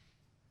light?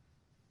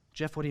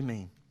 Jeff, what do you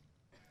mean?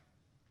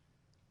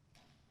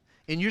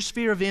 In your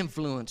sphere of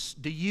influence,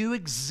 do you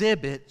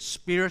exhibit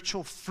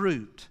spiritual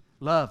fruit?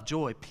 Love,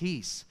 joy,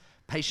 peace,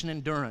 patient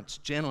endurance,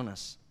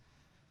 gentleness,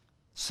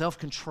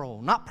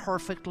 self-control. Not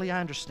perfectly,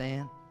 I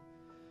understand.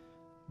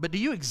 But do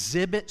you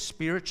exhibit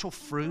spiritual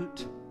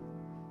fruit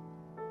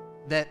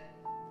that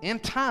in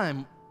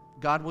time,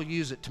 God will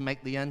use it to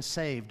make the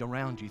unsaved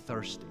around you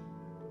thirsty?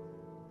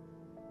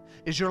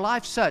 Is your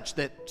life such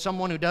that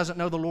someone who doesn't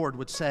know the Lord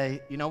would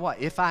say, you know what,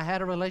 if I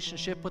had a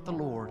relationship with the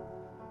Lord,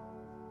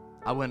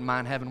 I wouldn't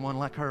mind having one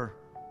like her.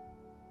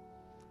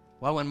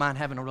 Well, I wouldn't mind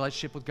having a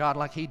relationship with God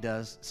like He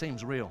does. It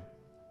seems real.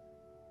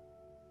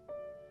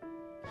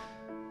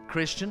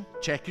 Christian,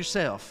 check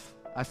yourself.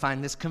 I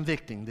find this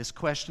convicting, this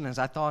question, as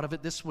I thought of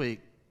it this week.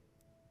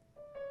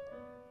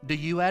 Do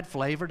you add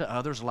flavor to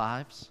others'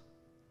 lives?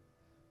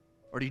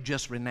 Or do you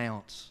just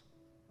renounce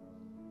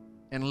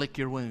and lick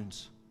your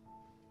wounds?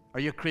 Are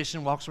you a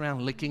Christian who walks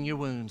around licking your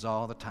wounds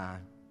all the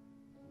time?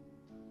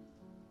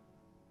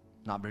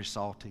 Not very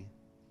salty.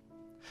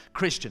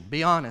 Christian,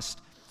 be honest.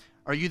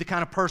 Are you the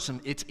kind of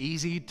person it's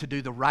easy to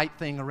do the right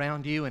thing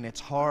around you and it's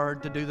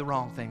hard to do the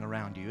wrong thing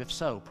around you? If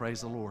so,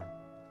 praise the Lord.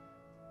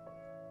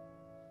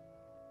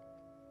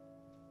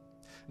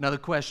 Another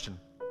question.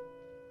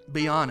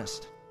 Be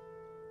honest.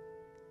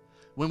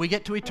 When we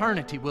get to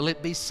eternity, will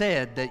it be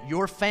said that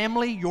your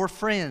family, your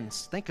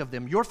friends, think of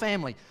them, your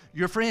family,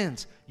 your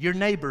friends, your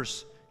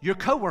neighbors, your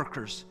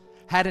coworkers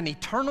had an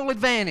eternal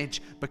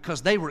advantage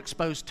because they were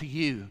exposed to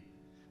you?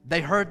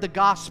 They heard the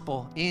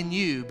gospel in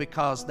you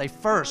because they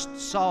first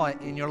saw it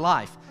in your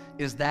life.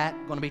 Is that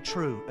going to be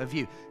true of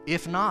you?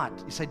 If not,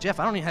 you say, Jeff,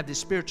 I don't even have this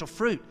spiritual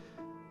fruit.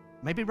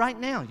 Maybe right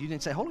now you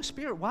didn't say, Holy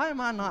Spirit, why am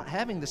I not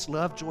having this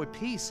love, joy,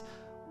 peace?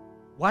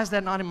 Why is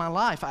that not in my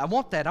life? I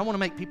want that. I want to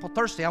make people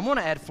thirsty. I want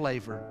to add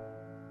flavor.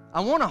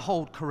 I want to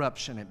hold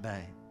corruption at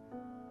bay.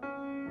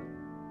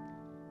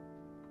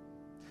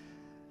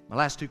 My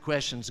last two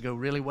questions go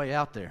really way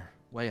out there.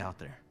 Way out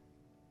there.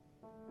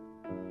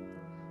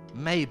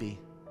 Maybe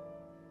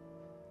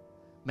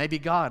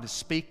God is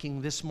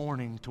speaking this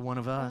morning to one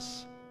of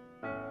us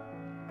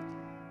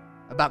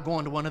about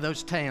going to one of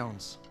those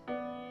towns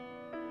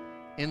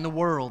in the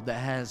world that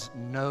has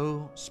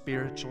no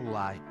spiritual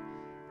light.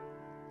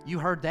 You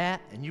heard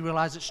that and you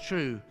realize it's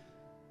true.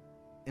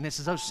 And it's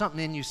as though something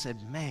in you said,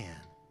 man,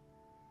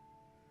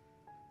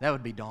 that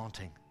would be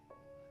daunting.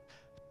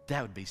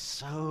 That would be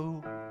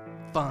so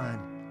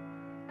fun.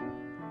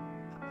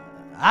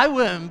 I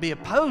wouldn't be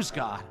opposed,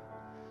 God,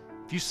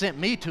 if you sent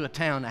me to a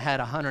town that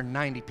had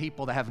 190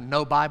 people that have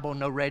no Bible,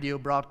 no radio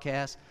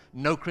broadcast,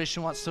 no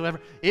Christian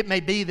whatsoever. It may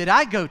be that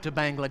I go to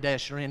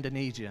Bangladesh or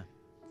Indonesia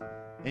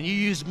and you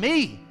use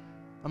me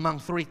among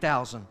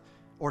 3,000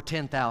 or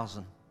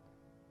 10,000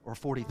 or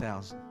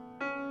 40,000.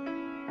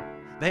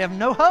 They have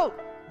no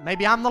hope.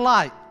 Maybe I'm the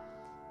light.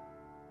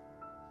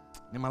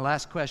 And my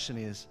last question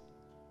is,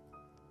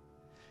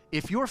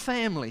 if your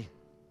family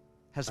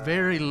has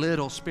very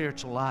little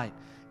spiritual light,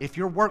 if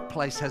your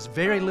workplace has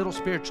very little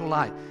spiritual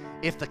light,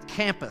 if the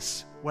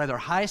campus, whether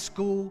high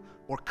school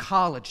or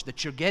college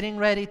that you're getting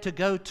ready to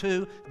go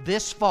to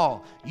this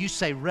fall, you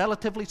say,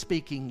 relatively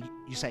speaking,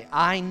 you say,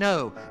 I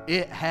know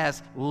it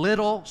has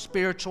little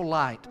spiritual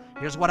light.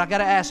 Here's what I got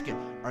to ask you.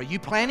 Are you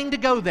planning to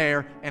go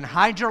there and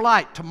hide your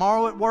light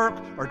tomorrow at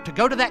work, or to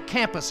go to that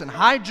campus and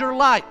hide your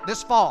light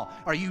this fall?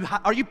 Are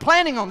you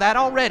planning on that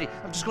already?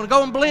 I'm just going to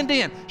go and blend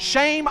in.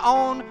 Shame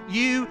on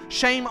you,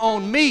 shame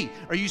on me.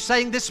 Are you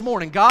saying this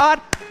morning, God,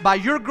 by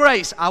your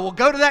grace, I will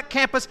go to that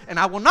campus and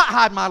I will not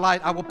hide my light.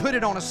 I will put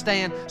it on a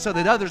stand so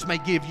that others may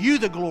give you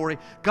the glory.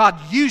 God,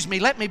 use me.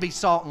 Let me be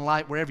salt and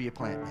light wherever you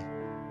plant me.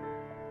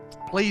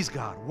 Please,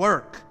 God,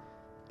 work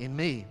in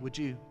me. Would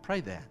you pray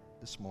that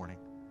this morning?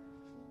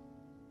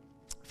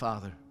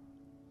 Father,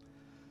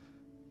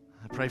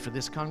 I pray for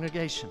this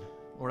congregation.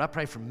 Lord, I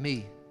pray for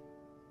me.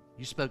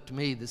 You spoke to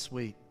me this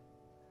week.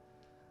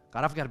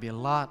 God, I've got to be a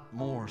lot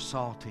more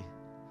salty.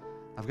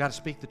 I've got to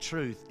speak the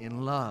truth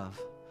in love.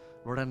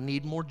 Lord, I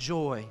need more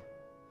joy.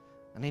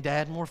 I need to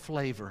add more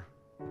flavor.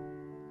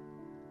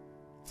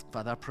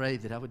 Father, I pray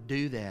that I would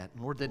do that.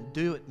 Lord, that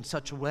do it in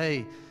such a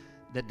way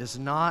that does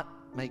not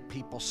make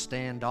people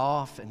stand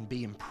off and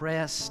be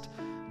impressed,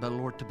 but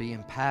Lord, to be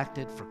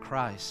impacted for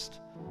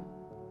Christ.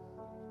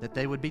 That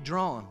they would be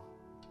drawn,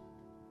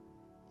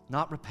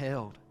 not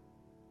repelled,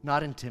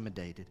 not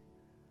intimidated.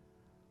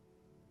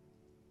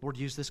 Lord,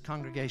 use this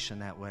congregation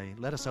that way.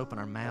 Let us open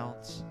our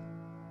mouths.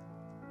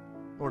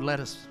 Lord, let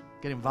us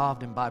get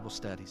involved in Bible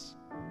studies.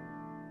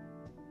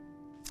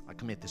 I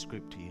commit this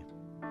group to you.